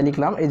আছে তাই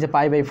লিখলাম, এই যে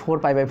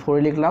π/4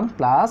 লিখলাম,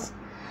 প্লাস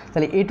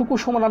তাহলে এইটুকু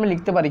সমান আমি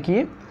লিখতে পারি কি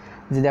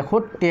যে দেখো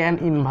tan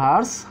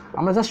ইনভার্স,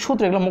 আমরা জাস্ট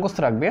সূত্র এগুলো মুখস্থ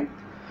রাখবে,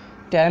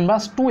 tan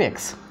inverse 2x,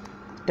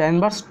 tan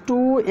inverse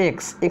 2x,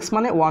 x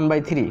মানে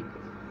 1/3,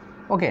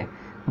 ওকে,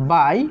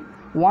 বাই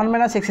 1 -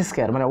 x²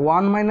 মানে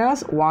 1 -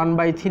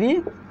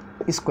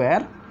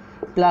 1/3²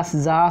 প্লাস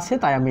যা আছে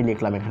তাই আমি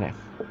লিখলাম, এখানে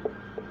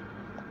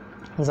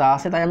যা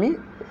আছে তাই আমি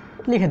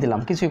লিখে দিলাম,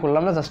 কিছুই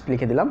করলাম না, জাস্ট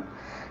লিখে দিলাম।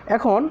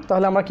 এখন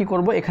তাহলে আমরা কি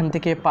করব, এখান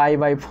থেকে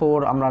π/4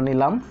 আমরা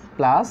নিলাম,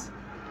 প্লাস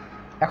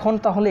এখন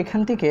তাহলে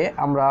এখান থেকে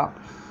আমরা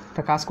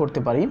একটা কাজ করতে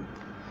পারি,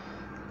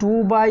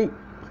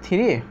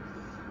 2/3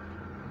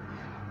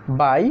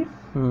 বাই,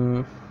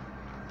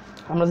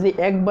 আমরা যদি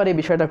একবার এই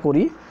বিষয়টা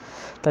করি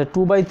তাহলে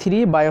 2/3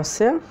 বাই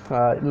হচ্ছে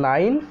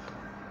 9,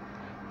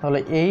 তাহলে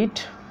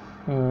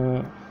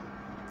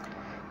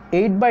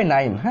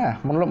 8/9, হ্যাঁ,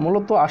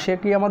 মূলত আসে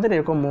কি আমাদের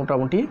এরকম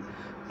মোটামুটি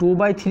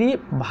 2/3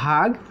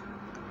 ভাগ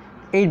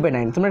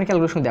 8/9, তোমরা একটা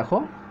ক্যালকুলেশন দেখো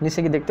নিচে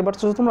কি দেখতে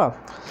পাচ্ছ তোমরা,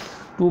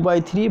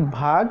 2/3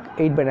 ভাগ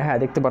 8/9, হ্যাঁ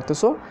দেখতে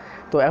পারতেছো।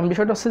 তো এখন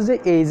বিষয়টা হচ্ছে যে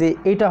এই যে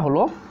এইটা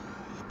হলো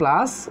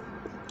প্লাস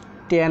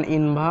tan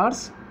ইনভার্স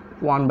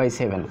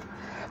 1/7,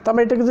 তো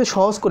আমরা এটাকে যদি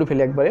সহজ করে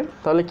ফেলি একবারে,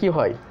 তাহলে কি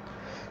হয়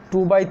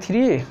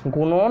 2/3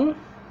 গুণন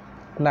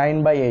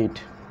 9/8,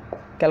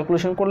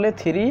 ক্যালকুলেশন করলে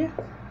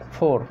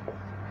 3/4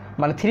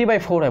 মানে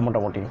 3/4 হয়,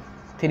 মোটামুটি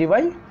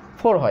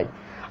 3/4 হয়,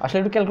 আসলে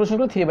একটু ক্যালকুলেশন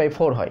করলে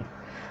 3/4 হয়।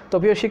 তো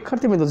প্রিয়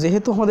শিক্ষার্থীবৃন্দ,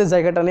 যেহেতু আমাদের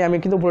জায়গাটা নেই, আমি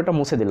কিন্তু পুরোটা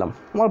মুছে দিলাম,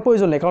 আমার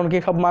প্রয়োজন নেই, কারণ কি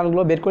সব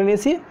মানগুলো বের করে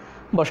নিয়েছি,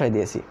 বসাই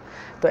দিয়েছি।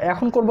 তো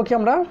এখন করব কি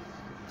আমরা,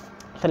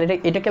 তাহলে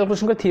এটা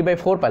ক্যালকুলেশন করে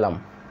 3/4 পেলাম,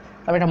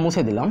 আমি এটা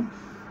মুছে দিলাম।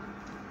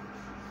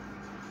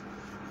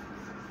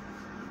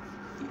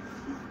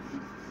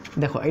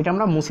 দেখো এটা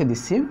আমরা মুছে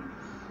দিচ্ছি,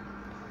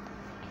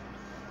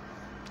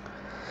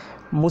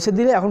 মুছে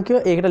দিলে এখন কি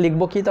এটা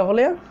লিখবো কি,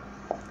 তাহলে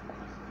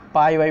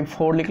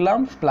π/4 লিখলাম,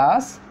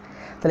 প্লাস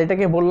তাহলে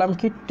এটাকে বললাম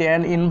কি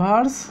tan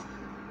ইনভার্স,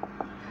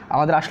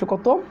 আমাদের আসলে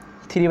কত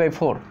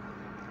 3/4,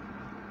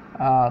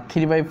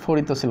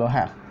 3/4ই তো ছিল,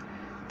 হ্যাঁ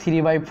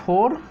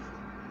 3/4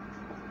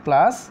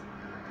 প্লাস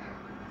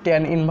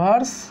tan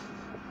ইনভার্স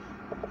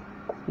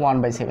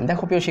 1/7।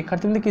 দেখো প্রিয়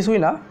শিক্ষার্থী, কিছুই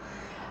না,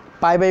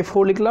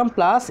 π/4 লিখলাম,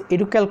 প্লাস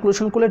এটু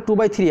ক্যালকুলেশন করলে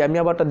 2/3, আমি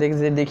আবারটা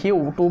দেখি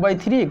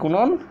 2/3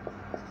 গুণন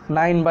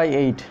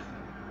 9/8,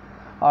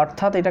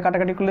 অর্থাৎ এটা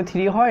কাটাকাটি করলে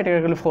 3 হয়, এটা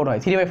কাটাকাটি করলে 4 হয়,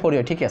 3/4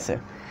 হয়, ঠিক আছে।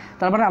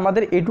 তার মানে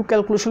আমাদের এটু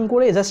ক্যালকুলেশন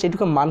করে জাস্ট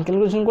এটুকু মান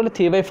ক্যালকুলেশন করলে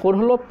 3/4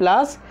 হলো,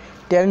 প্লাস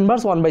tan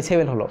ইনভার্স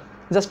 1/7 হলো,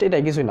 জাস্ট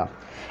এটাই, কিছুই না।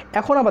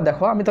 এখন আবার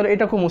দেখো আমি তাহলে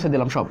এটাকেও মুছে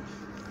দিলাম সব,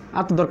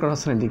 আর তো দরকার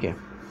হচ্ছে না,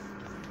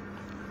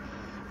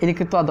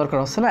 এদিকে তো আর দরকার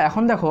হচ্ছে না।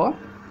 এখন দেখো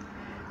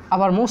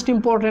আবার মোস্ট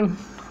ইম্পর্টেন্ট,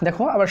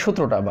 দেখো আবার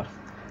সূত্রটা, আবার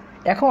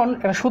এখন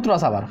একটা সূত্র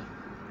আছে,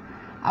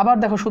 আবার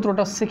দেখো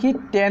সূত্রটা হচ্ছে কি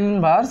tan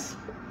inverse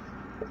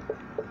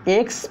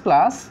x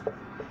plus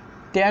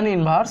tan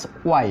inverse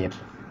y এর,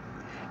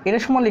 এটা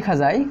সমান লেখা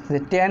যায় যে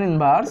tan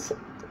inverse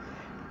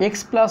x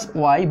plus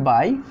y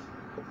by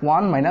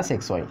 1 minus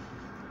x Y.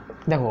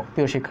 দেখো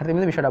প্রিয় শিক্ষার্থী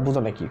মিলে বিষয়টা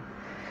বুঝো নাকি?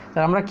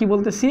 তাহলে আমরা কি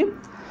বলতেছি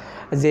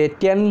যে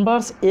tan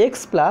inverse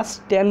x plus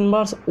tan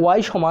inverse Y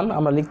সমান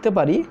আমরা লিখতে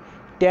পারি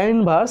tan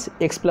inverse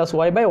x plus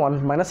Y by 1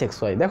 minus x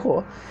Y. দেখো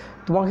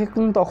তোমাকে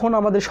কিন্তু তখন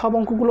আমাদের সব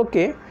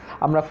অঙ্কগুলোকে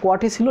আমরা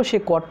কোয়াটে ছিল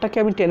সেই কোয়াটটাকে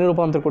আমি টেনে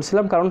রূপান্তর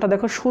করছিলাম, কারণটা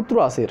দেখো সূত্র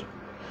আছে।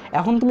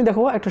 এখন তুমি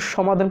দেখো একটা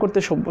সমাধান করতে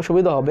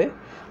সুবিধা হবে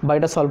বা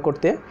এটা সলভ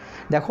করতে।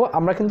 দেখো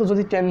আমরা কিন্তু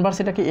যদি tan ইনভার্স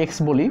এটাকে এক্স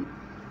বলি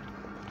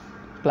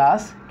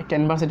প্লাস tan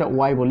ইনভার্স এটা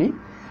ওয়াই বলি,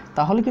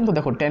 তাহলে কিন্তু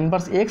দেখো tan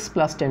inverse x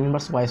plus tan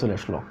inverse Y চলে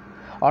আসলো।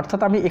 অর্থাৎ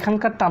আমি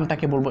এখানকার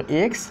টার্মটাকে বলবো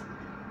এক্স,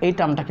 এই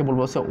টার্মটাকে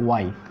বলবো হচ্ছে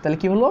ওয়াই। তাহলে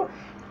কি হলো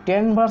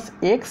tan inverse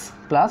x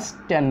plus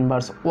tan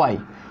inverse Y.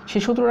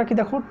 সেই সূত্রটা কি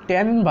দেখো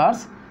tan inverse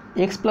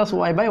x plus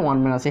Y by 1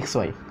 minus x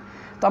Y.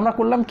 তো আমরা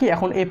করলাম কি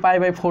এখন এই পাই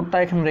বাই 4টা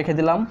এখানে রেখে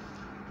দিলাম,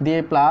 দিয়ে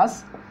প্লাস,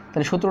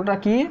 তাহলে সূত্রটা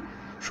কি,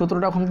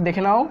 সূত্রটা এখন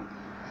দেখে নাও।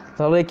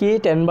 তাহলে কি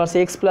tan inverse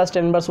x plus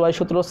tan inverse Y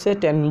সূত্র হচ্ছে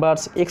tan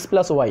inverse x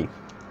plus Y.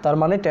 তার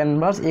মানে tan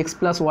inverse x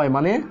plus Y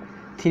মানে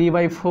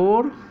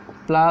 3/4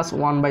 প্লাস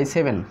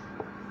 1/7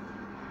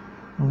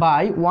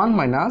 বাই 1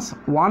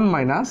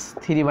 মাইনাস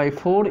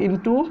 3/4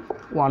 ইন্টু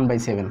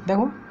 1/7।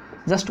 দেখো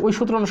জাস্ট ওই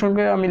সূত্র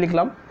অনুসরণে আমি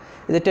লিখলাম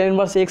যে tan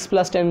inverse x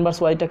plus tan inverse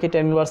ওয়াইটাকে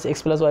tan inverse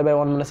x plus Y by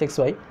 1 minus x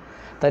Y,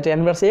 তাই tan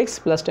inverse x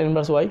plus tan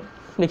inverse Y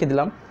লিখে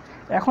দিলাম।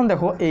 এখন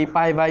দেখো এই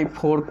পাই বাই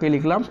 4কে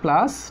লিখলাম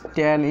প্লাস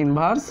tan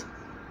ইনভার্স,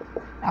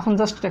 এখন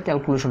জাস্ট এটা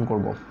ক্যালকুলেশন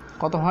করব,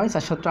 কত হয়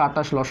 4 7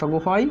 28 লসাগু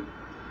হয়,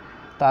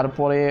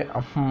 তারপরে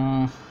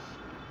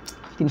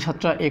 3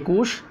 7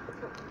 21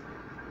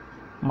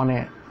 মানে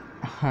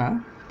হ্যাঁ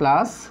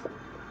প্লাস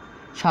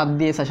 7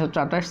 দিয়ে 4 7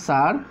 28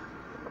 4,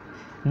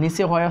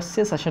 নিচে হয় আসছে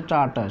 4 7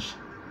 28,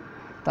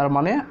 তার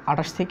মানে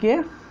 28 থেকে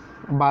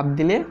বাদ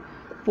দিলে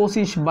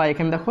 25 বা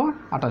এখানে দেখো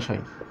 28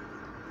 হয়।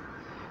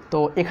 তো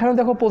এখানে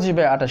দেখো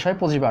 25/28 হয়,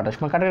 25/28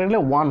 মানে কাটা গেলে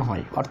 1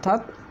 হয়, অর্থাৎ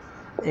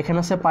এখানে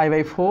আছে pi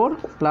by 4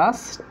 plus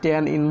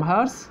tan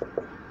inverse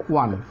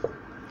 1।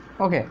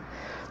 ওকে,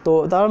 তো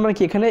তার মানে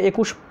কি এখানে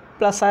 21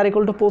 প্লাস 4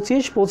 =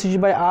 25,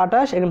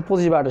 25/28, এখানে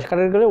 25/28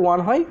 কাটা গেলে 1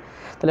 হয়,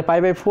 তাহলে pi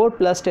by 4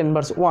 plus tan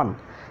inverse 1।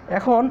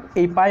 এখন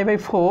এই pi by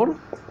 4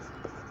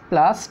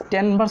 plus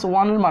tan inverse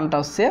 1 এর মানটা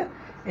হচ্ছে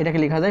এটাকে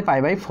লেখা যায় পাই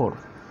বাই 4।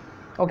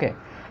 ওকে,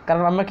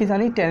 কারণ আমরা কি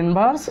জানি tan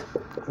ইনভার্স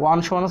 1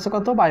 সমান হচ্ছে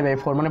কত পাই বাই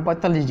 4 মানে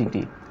 45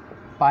 ডিগ্রি,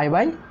 পাই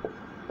বাই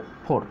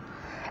 4।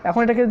 এখন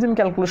এটাকে যদি তুমি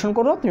ক্যালকুলেশন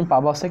করো তুমি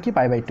পাবা হচ্ছে কি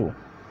পাই বাই 2।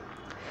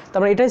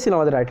 তারপরে এটাই ছিল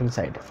আমাদের রাইট হ্যান্ড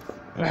সাইড।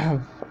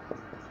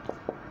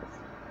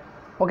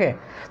 ওকে,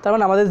 তার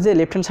মানে আমাদের যে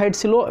লেফট হ্যান্ড সাইড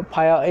ছিল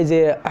এই যে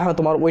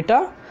তোমার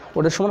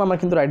ওটার সমান আমরা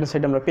কিন্তু রাইট হ্যান্ড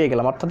সাইড আমরা পেয়ে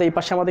গেলাম, অর্থাৎ এই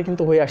পাশে আমাদের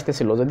কিন্তু হয়ে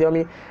আসতেছিল, যদিও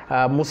আমি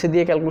মুছে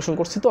দিয়ে ক্যালকুলেশন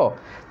করছি, তো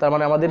তার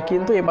মানে আমাদের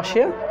কিন্তু এই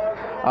পাশে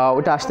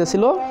ওইটা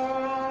আসতেছিল।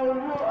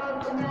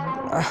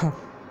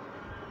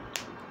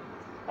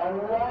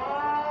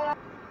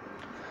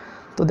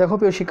 তো দেখো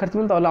প্রিয়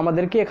শিক্ষার্থীবৃন্দ, তাহলে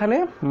আমাদেরকে এখানে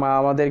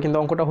আমাদের কিন্তু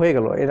অঙ্কটা হয়ে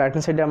গেল, এই রাইট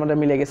হ্যান্ড সাইডে আমাদের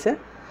মিলে গেছে,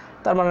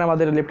 তার মানে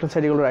আমাদের লেফট হ্যান্ড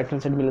সাইডগুলো রাইট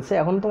হ্যান্ড সাইড মিলেছে।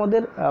 এখন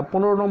তোমাদের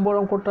 15 নম্বর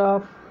অঙ্কটা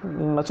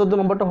 14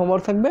 নম্বরটা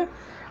হোমওয়ার্ক থাকবে,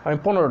 আমি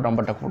 15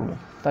 নম্বরটা করবো,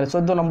 তাহলে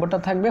 14 নম্বরটা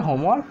থাকবে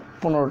হোমওয়ার্ক,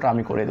 15টা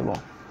আমি করে দেবো।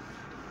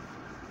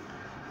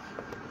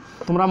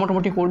 তোমরা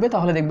মোটামুটি করবে,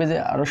 তাহলে দেখবে যে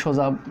আরও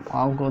সোজা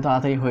অঙ্ক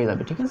তাড়াতাড়ি হয়ে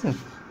যাবে। ঠিক আছে,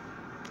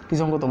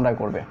 কিছু অঙ্ক তোমরাই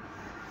করবে,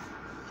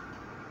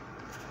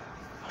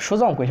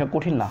 সোজা অঙ্ক, এসব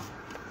কঠিন না,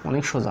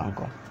 অনেক সোজা অঙ্ক।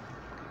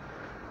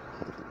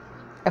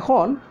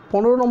 এখন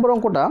 15 নম্বর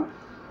অঙ্কটা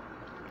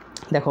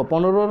দেখো,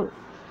 15-র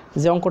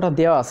যে অঙ্কটা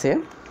দেওয়া আছে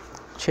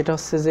সেটা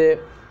হচ্ছে যে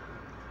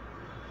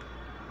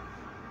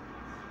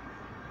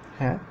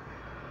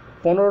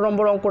 15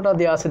 নম্বর অঙ্কটা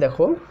দেওয়া আছে,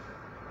 দেখো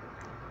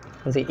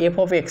যে f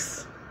of x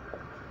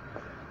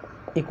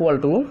equal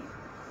to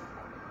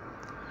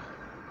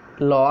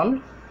ln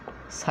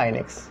sin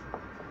x।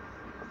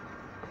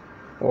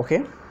 ওকে,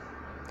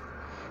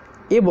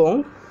 এবং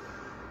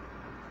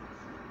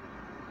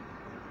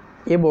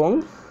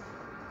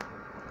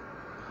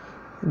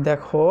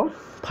দেখো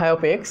phi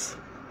of x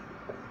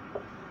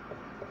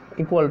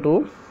equal to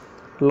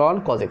ln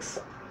cos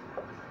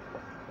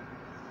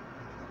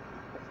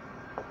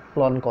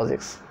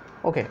x,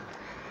 ওকে,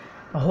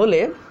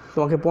 হলে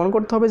তোমাকে প্রমাণ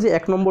করতে হবে যে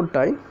 1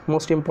 নম্বরটাই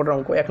মোস্ট ইম্পর্টেন্ট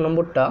অঙ্ক। 1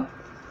 নম্বরটা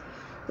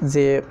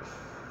যে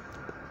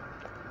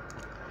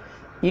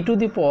e⁻²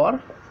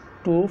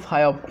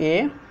 phi of a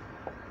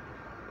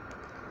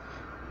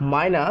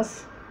minus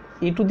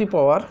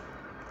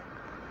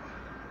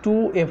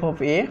e⁻²f of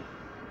a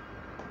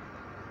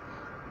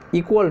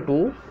equal to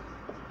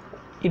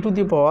e⁻phi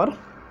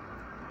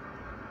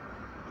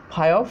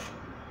of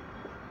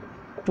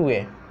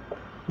 2a।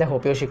 দেখো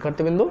প্রিয়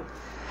শিক্ষার্থীবৃন্দ,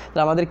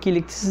 আমাদের কি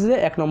লিখতেছে যে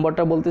 1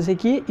 নম্বরটা বলতেছে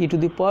কি e⁻²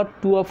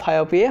 of phi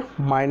of a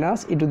minus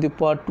e⁻²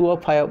 of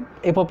phi of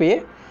f of a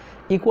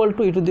equal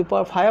to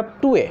e⁻phi of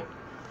 2a,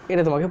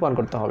 এটা তোমাকে প্রমাণ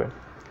করতে হবে।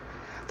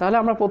 তাহলে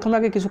আমরা প্রথমে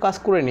আগে কিছু কাজ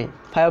করে নিই,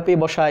 phi of a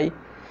বসাই,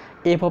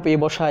 f of a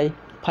বসাই,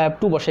 phi of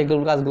 2 বসাই,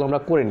 এগুলো কাজগুলো আমরা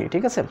করে নিই।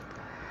 ঠিক আছে,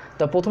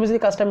 তো প্রথমে যদি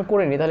কাজটা আমি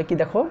করে নিই তাহলে কি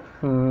দেখো,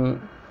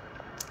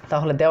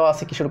 তাহলে দেওয়া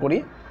আছে কি শুরু করি,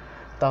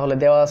 তাহলে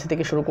দেওয়া আছে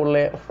থেকে শুরু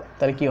করলে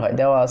তাহলে কি হয়,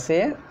 দেওয়া আছে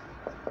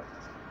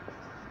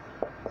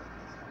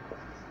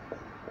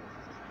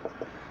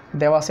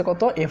দেওয়া আছে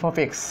কত F of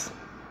x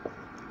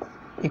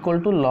equal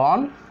to loan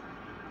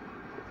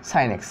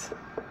sine x.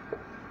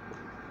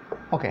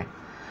 ওকে,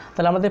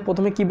 তাহলে আমাদের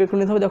প্রথমে কী বের করে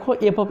নিতে হবে, দেখো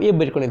এফ অফ এ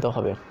বের করে নিতে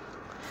হবে।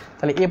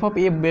 তাহলে এফ অফ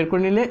এ বের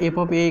করে নিলে F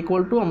of A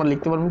equal to আমরা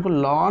লিখতে পারবো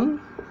লন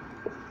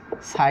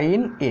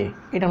সাইন এ,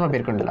 এটা আমরা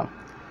বের করে নিলাম।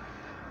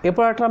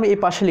 এরপর একটা আমি এই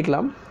পাশে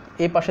লিখলাম,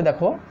 এই পাশে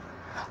দেখো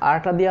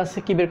আরটা দিয়ে আছে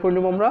কি বের করে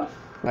নেবো আমরা,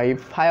 এই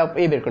ফাই অফ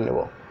এ বের করে নেব।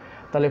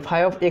 তাহলে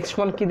ফাই অফ এক্স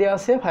ওয়ান কী দেওয়া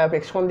আছে, ফাই অফ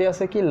এক্স ওয়ান দেওয়া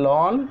আছে কি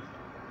লন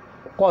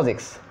কজ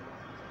এক্স।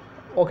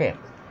 ওকে,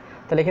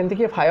 তাহলে এখান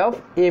থেকে ফাই অফ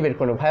এ বের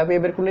করে নেব, ফাই অফ এ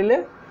বের করে নিলে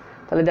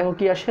তাহলে দেখো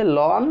কি আসে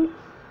লন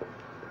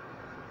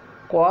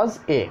কজ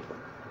এ,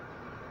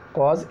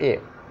 কজ এ।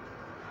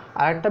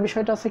 আরেকটা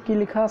বিষয়টা আছে কি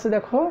লেখা আছে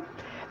দেখো,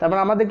 তারপর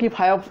আমাদের কি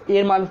ফাই অফ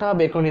এর মানটা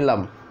বের করে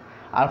নিলাম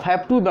আর ফাই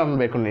অফ টু মান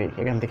বের করে নিই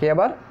এখান থেকে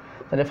আবার।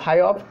 তাহলে phi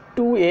of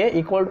two A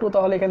equal to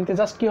তাহলে এখান থেকে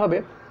জাস্ট কী হবে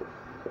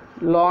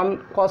লন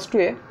কজ টু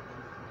এ,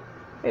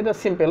 এটা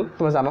সিম্পল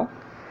তোমরা জানো।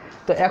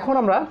 তো এখন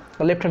আমরা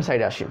লেফট হ্যান্ড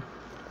সাইডে আসি,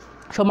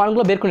 সব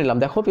মানগুলো বের করে নিলাম।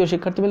 দেখো প্রিয়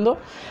শিক্ষার্থীবৃন্দ,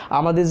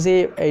 আমাদের যে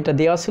এটা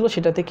দেওয়া ছিল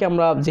সেটা থেকে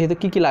আমরা যেহেতু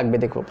কী কী লাগবে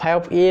দেখো, ফাই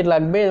অফ এ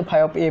লাগবে, ফাই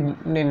অফ এ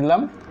নিয়ে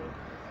নিলাম,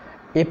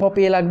 এফ অফ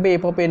এ লাগবে,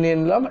 এফ অফ এ নিয়ে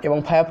নিলাম, এবং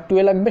ফাই অফ টু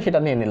এ লাগবে সেটা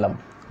নিয়ে নিলাম।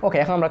 ওকে,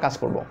 এখন আমরা কাজ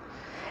করব।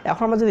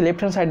 এখন আমরা যদি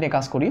লেফট হ্যান্ড সাইড নিয়ে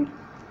কাজ করি,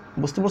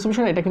 বুঝতে পারছো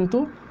বিষয়, এটা কিন্তু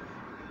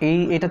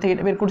এটা থেকে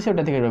এটা বের করছি,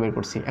 ওটা থেকে এটা বের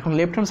করছি। এখন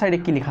লেফট হ্যান্ড সাইডে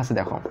কী লেখা আছে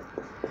দেখো,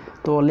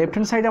 তো লেফট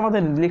হ্যান্ড সাইডে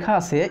আমাদের লেখা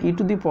আছে ই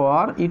to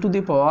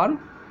the power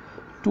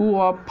two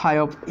of phi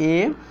of A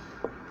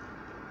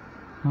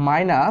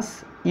minus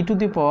E to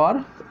the power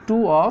two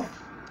of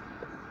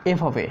F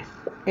of এ,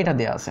 এটা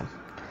দেওয়া আছে।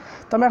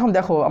 তো আমি এখন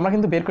দেখো আমরা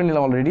কিন্তু বের করে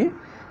নিলাম অলরেডি,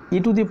 ই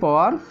টু দি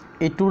পাওয়ার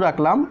এই টু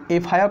রাখলাম, এই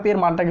ফাই অফ এর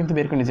মানটা কিন্তু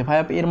বের করে নিয়েছি, ফাই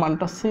অফ এর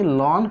মানটা হচ্ছে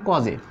লন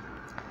কজ এ।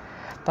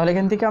 তাহলে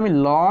এখান থেকে আমি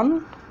লন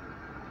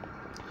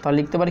তাহলে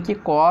লিখতে পারি কি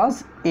কজ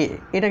এ,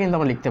 এটা কিন্তু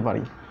আমরা লিখতে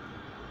পারি।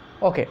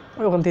 ওকে,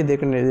 ওখান থেকে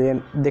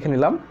দেখে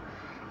নিলাম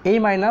এই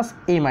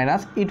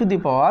মাইনাস ই টু দি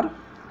পাওয়ার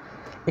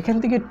এখান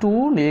থেকে টু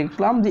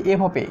লিখলাম যে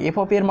F of A, F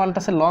of এর মানটা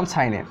আছে লন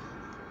সাইন এ,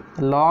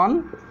 লন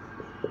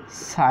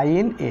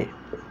সাইন এ।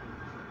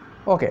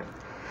 ওকে,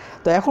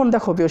 তো এখন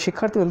দেখো প্রিয়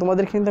শিক্ষার্থী,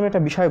 তোমাদের কিন্তু আমি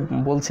একটা বিষয়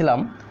বলছিলাম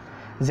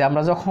যে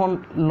আমরা যখন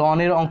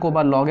লনের অঙ্ক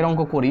বা লগের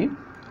অঙ্ক করি,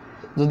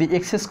 যদি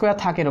এক্স স্কোয়ার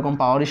থাকে এরকম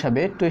পাওয়ার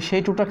হিসাবে, তো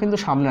সেই টুটা কিন্তু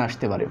সামনে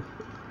আসতে পারে,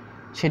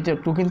 সেটা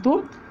টু কিন্তু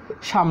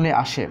সামনে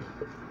আসে,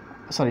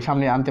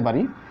 সামনে আনতে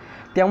পারি।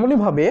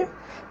 তেমনইভাবে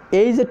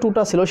এই যে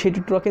টুটা ছিল সেই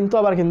টুটা কিন্তু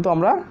আবার কিন্তু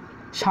আমরা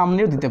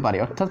সামনেও দিতে পারি,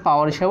 অর্থাৎ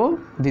পাওয়ার হিসাবেও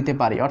দিতে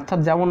পারি। অর্থাৎ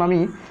যেমন আমি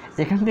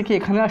এখান থেকে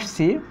এখানে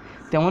আসছি,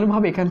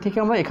 তেমনইভাবে এখান থেকে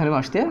আমরা এখানেও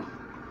আসতে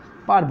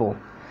পারবো।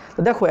 তো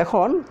দেখো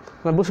এখন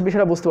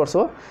বিষয়টা বুঝতে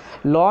পারছো,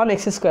 লন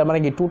এক্স স্কোয়ার মানে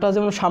কি টুটা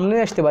যেমন সামনে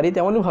আসতে পারি,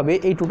 তেমনইভাবে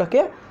এই টুটাকে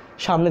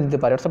সামনে দিতে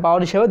পারি, অর্থাৎ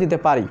পাওয়ার হিসাবেও দিতে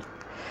পারি।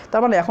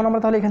 তার মানে এখন আমরা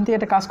তাহলে এখান থেকে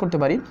একটা কাজ করতে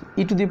পারি,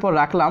 ই টু দি পাওয়ার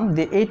রাখলাম,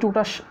 দিয়ে এই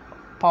টুটা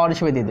পাওয়ার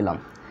হিসেবে দিয়ে দিলাম,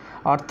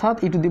 অর্থাৎ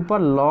ই টু দি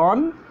পাওয়ার লন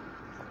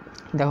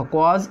দেখো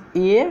কজ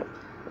এ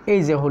এই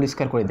যে হোল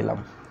স্কোয়ার করে দিলাম,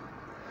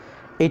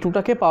 এই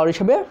টুটাকে পাওয়ার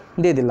হিসেবে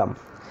দিয়ে দিলাম,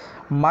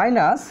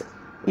 minus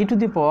E to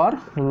the power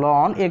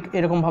loan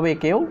এরকমভাবে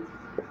একেও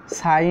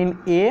সাইন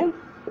এ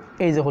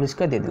এই যে হোল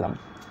স্কোয়ার দিয়ে দিলাম।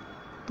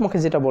 তোমাকে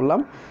যেটা বললাম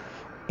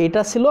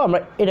এটা ছিল, আমরা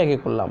এটাকে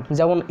করলাম,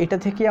 যেমন এটা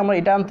থেকে আমরা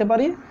এটা আনতে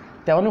পারি,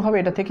 তেমনইভাবে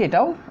এটা থেকে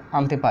এটাও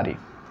আনতে পারি।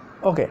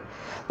 ওকে,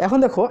 এখন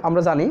দেখো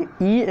আমরা জানি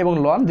ই এবং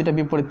লন দুটা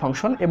বিপরীত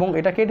ফাংশন, এবং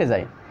এটা কেটে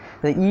যায়,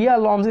 ই আর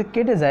লন যদি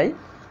কেটে যায়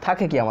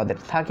থাকে কি আমাদের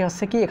থাকে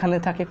হচ্ছে কি এখানে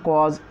থাকে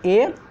কজ এ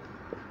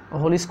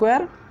হোল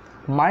স্কোয়ার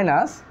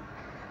মাইনাস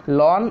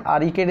লন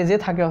আর ই কেটে যে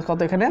থাকে কত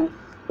এখানে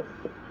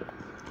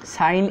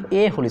সাইন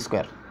এ হোল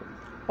স্কোয়ার।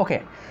 ওকে,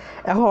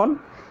 এখন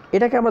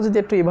এটাকে আমরা যদি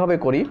একটু এভাবে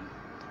করি,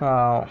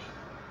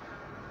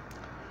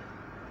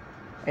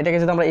 এটাকে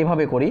যদি আমরা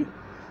এভাবে করি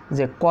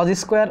যে কজ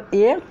স্কোয়ার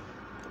এ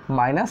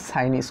মাইনাস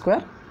সাইন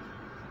স্কোয়ার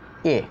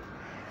এ,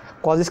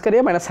 কজ স্কোয়ার এ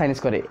মাইনাস সাইন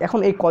স্কোয়ার এ। এখন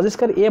এই কজ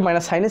স্কোয়ার এ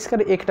মাইনাস সাইন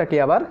স্কোয়ার একটাকে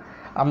আবার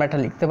আমরা এটা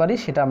লিখতে পারি,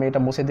 সেটা আমি এটা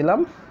মুছে দিলাম।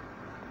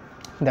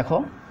 দেখো,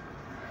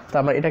 তো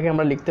আমরা এটাকে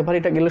আমরা লিখতে পারি,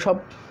 এটা গেলে সব,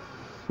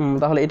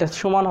 তাহলে এটা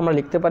সমান আমরা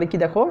লিখতে পারি কি,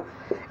 দেখো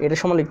এটা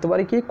সমান লিখতে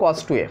পারি কি কজ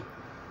টু এ,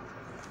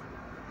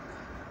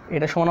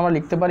 এটা সমান আমরা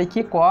লিখতে পারি কি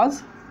কজ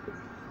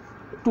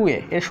টু এ।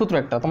 এর সূত্র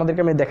একটা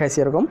তোমাদেরকে আমি দেখাইছি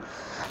এরকম,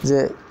 যে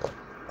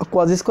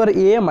কজ স্কোয়ার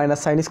এ মাইনাস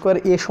সাইন স্কোয়ার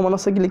এ সমান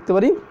হচ্ছে কি লিখতে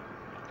পারি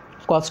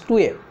কজ টু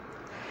এ।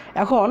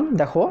 এখন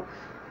দেখো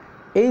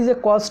এই যে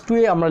কজ টু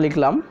এ আমরা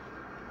লিখলাম,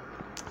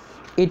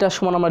 এইটার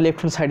সমান আমরা লেফট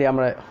হ্যান্ড সাইডে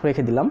আমরা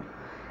রেখে দিলাম।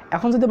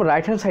 এখন যদি আমরা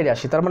রাইট হ্যান্ড সাইডে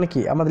আসি, তার মানে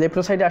কি আমাদের লেফট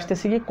হ্যান্ড সাইডে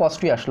আসতেছি কি কজ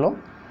টু এ আসলো।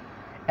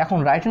 এখন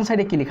রাইট হ্যান্ড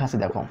সাইডে কী লেখা আছে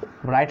দেখো,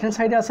 রাইট হ্যান্ড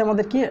সাইডে আছে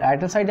আমাদের কি, রাইট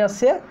হ্যান্ড সাইডে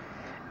আছে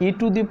ই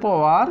to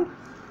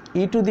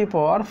the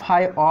power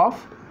phi of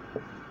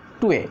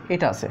two এ,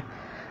 এটা আছে।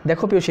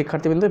 দেখো প্রিয়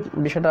শিক্ষার্থীবৃন্দ,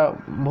 বিষয়টা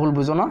ভুল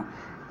বুঝো না,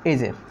 এই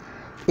যে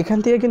এখান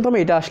থেকে কিন্তু আমি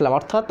এটা আসলাম,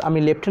 অর্থাৎ আমি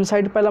লেফট হ্যান্ড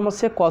সাইড পেলাম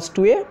হচ্ছে কজ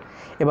টু এ।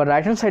 এবার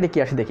রাইট হ্যান্ড সাইডে কী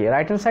আসে দেখি,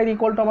 right hand side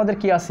equal to আমাদের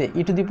কী আছে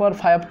ই to the power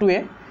phi of two এ।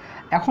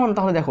 এখন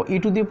তাহলে দেখো ই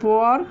টু দি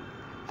পাওয়ার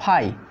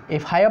ফাই, এই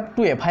ফাই অফ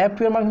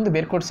টু এর মান কিন্তু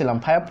বের করছিলাম,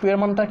 ফাই অফ টু এর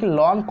মানটা কি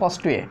লন কজ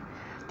টু এ,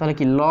 তাহলে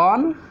কি লন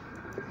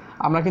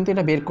আমরা কিন্তু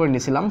এটা বের করে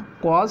নিয়েছিলাম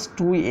cos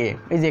 2a,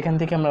 এই যে এখান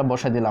থেকে আমরা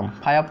বসাই দিলাম,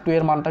 ফাই অফ 2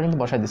 এর মানটা কিন্তু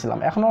বসাই দিয়েছিলাম।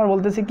 এখন আমরা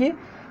বলতেছি কি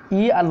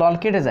ই আর লন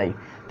কেটে যায়,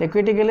 তো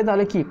কেটে গেলে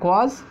তাহলে কি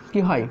cos কি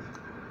হয়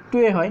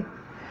 2a হয়।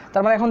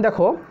 তার মানে এখন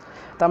দেখো,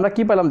 তো আমরা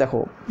কী পেলাম দেখো,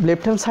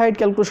 লেফট হ্যান্ড সাইড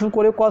ক্যালকুলেশন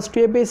করেও cos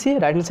 2a পেয়েছি,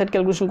 রাইট হ্যান্ড সাইড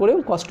ক্যালকুলেশন করেও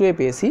cos 2a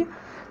পেয়েছি।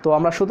 তো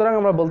সুতরাং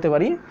আমরা বলতে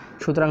পারি,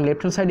 সুতরাং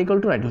left hand side equal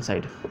to right hand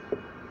side,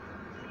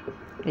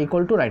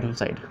 equal to right hand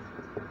side.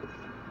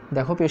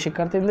 দেখো প্রিয়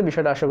শিক্ষার্থীদের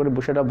বিষয়টা আশা করি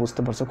বিষয়টা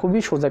বুঝতে পারছো, খুবই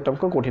সোজা একটা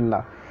অঙ্ক, কঠিন না।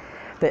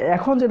 তো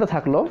এখন যেটা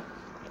থাকলো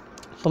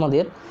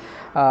তোমাদের,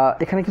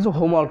 এখানে কিছু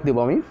হোমওয়ার্ক দেবো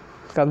আমি,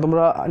 কারণ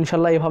তোমরা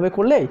ইনশাল্লাহ এভাবে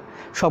করলেই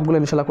সবগুলো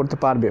ইনশাল্লাহ করতে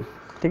পারবে,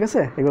 ঠিক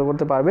আছে, এগুলো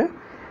করতে পারবে।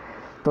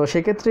 তো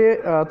সেক্ষেত্রে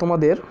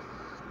তোমাদের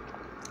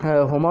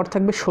হোমওয়ার্ক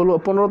থাকবে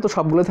 16-15, তো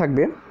সবগুলো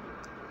থাকবে।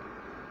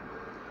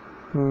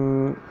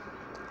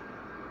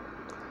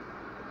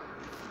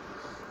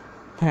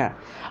 হ্যাঁ,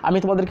 আমি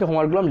তোমাদেরকে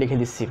হোমওয়ার্কগুলো আমি লিখে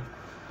দিচ্ছি,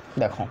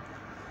 দেখো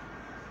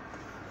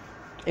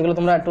এগুলো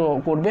তোমরা একটু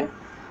করবে,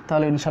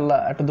 তাহলে ইনশাল্লাহ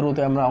একটু দ্রুত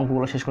আমরা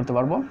অঙ্কগুলো শেষ করতে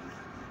পারবো।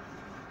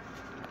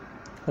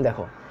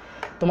 দেখো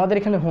তোমাদের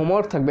এখানে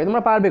হোমওয়ার্ক থাকবে,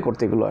 তোমরা পারবে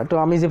করতে এগুলো, একটু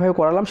আমি যেভাবে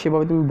করালাম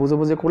সেভাবে তুমি বুঝে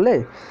বুঝে করলে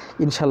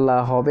ইনশাল্লাহ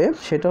হবে।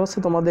 সেটা হচ্ছে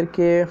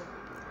তোমাদেরকে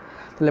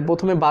তাহলে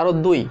প্রথমে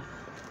 12-2,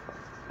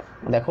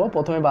 দেখো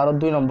প্রথমে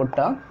 12-2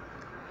 নম্বরটা,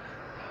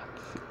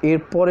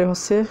 এরপরে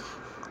হচ্ছে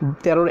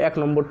 13-1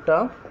 নম্বরটা,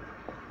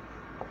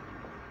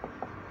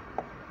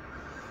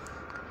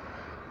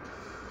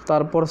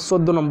 তারপর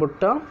 14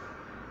 নম্বরটা,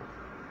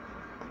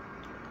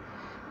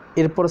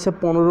 এরপর হচ্ছে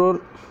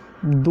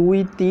 15-2,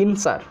 3,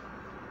 4,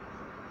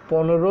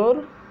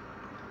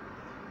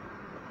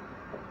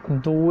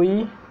 15-2,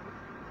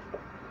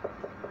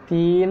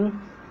 3,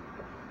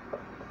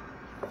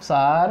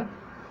 4,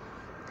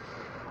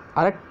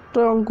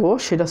 আরেকটা অঙ্ক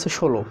সেটা হচ্ছে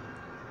 16।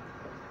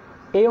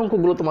 এই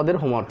অঙ্কগুলো তোমাদের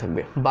হোমওয়ার্ক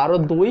থাকবে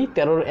 12-2,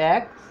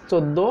 13-1,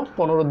 14,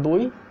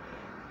 15-2,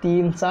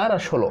 3, 4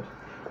 আর 16,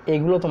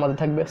 এইগুলো তোমাদের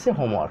থাকবে হচ্ছে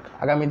হোমওয়ার্ক।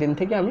 আগামী দিন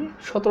থেকে আমি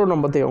 17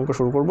 নম্বর থেকে অঙ্ক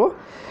শুরু করব।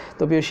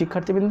 তো প্রিয়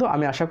শিক্ষার্থীবৃন্দ,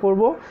 আমি আশা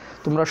করব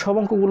তোমরা সব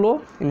অঙ্কগুলো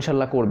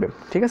ইনশাল্লাহ করবে,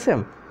 ঠিক আছে।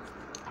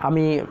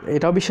 আমি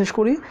এটাও বিশ্বাস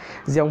করি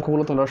যে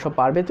অঙ্কগুলো তোমরা সব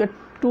পারবে। তো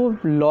একটু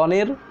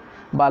লনের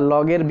বা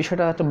লগের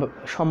বিষয়টা একটা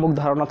সম্মুখ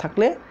ধারণা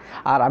থাকলে,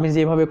 আর আমি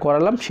যেভাবে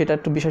করালাম সেটা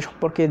একটু বিষয়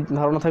সম্পর্কে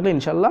ধারণা থাকলে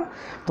ইনশাল্লাহ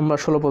তোমরা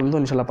 16 পর্যন্ত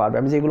ইনশাল্লাহ পারবে।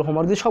 আমি যেগুলো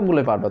হোমওয়ার্ক দিই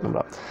সবগুলোই পারবে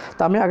তোমরা।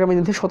 তো আমি আগামী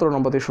দিন থেকে 17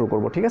 নম্বর থেকে শুরু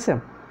করব, ঠিক আছে,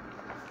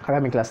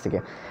 আগামী ক্লাস থেকে।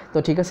 তো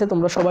ঠিক আছে,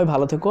 তোমরা সবাই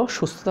ভালো থেকো,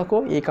 সুস্থ থাকো,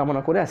 এই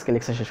কামনা করে আজকে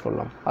লেকচার শেষ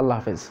করলাম। আল্লাহ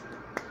হাফেজ।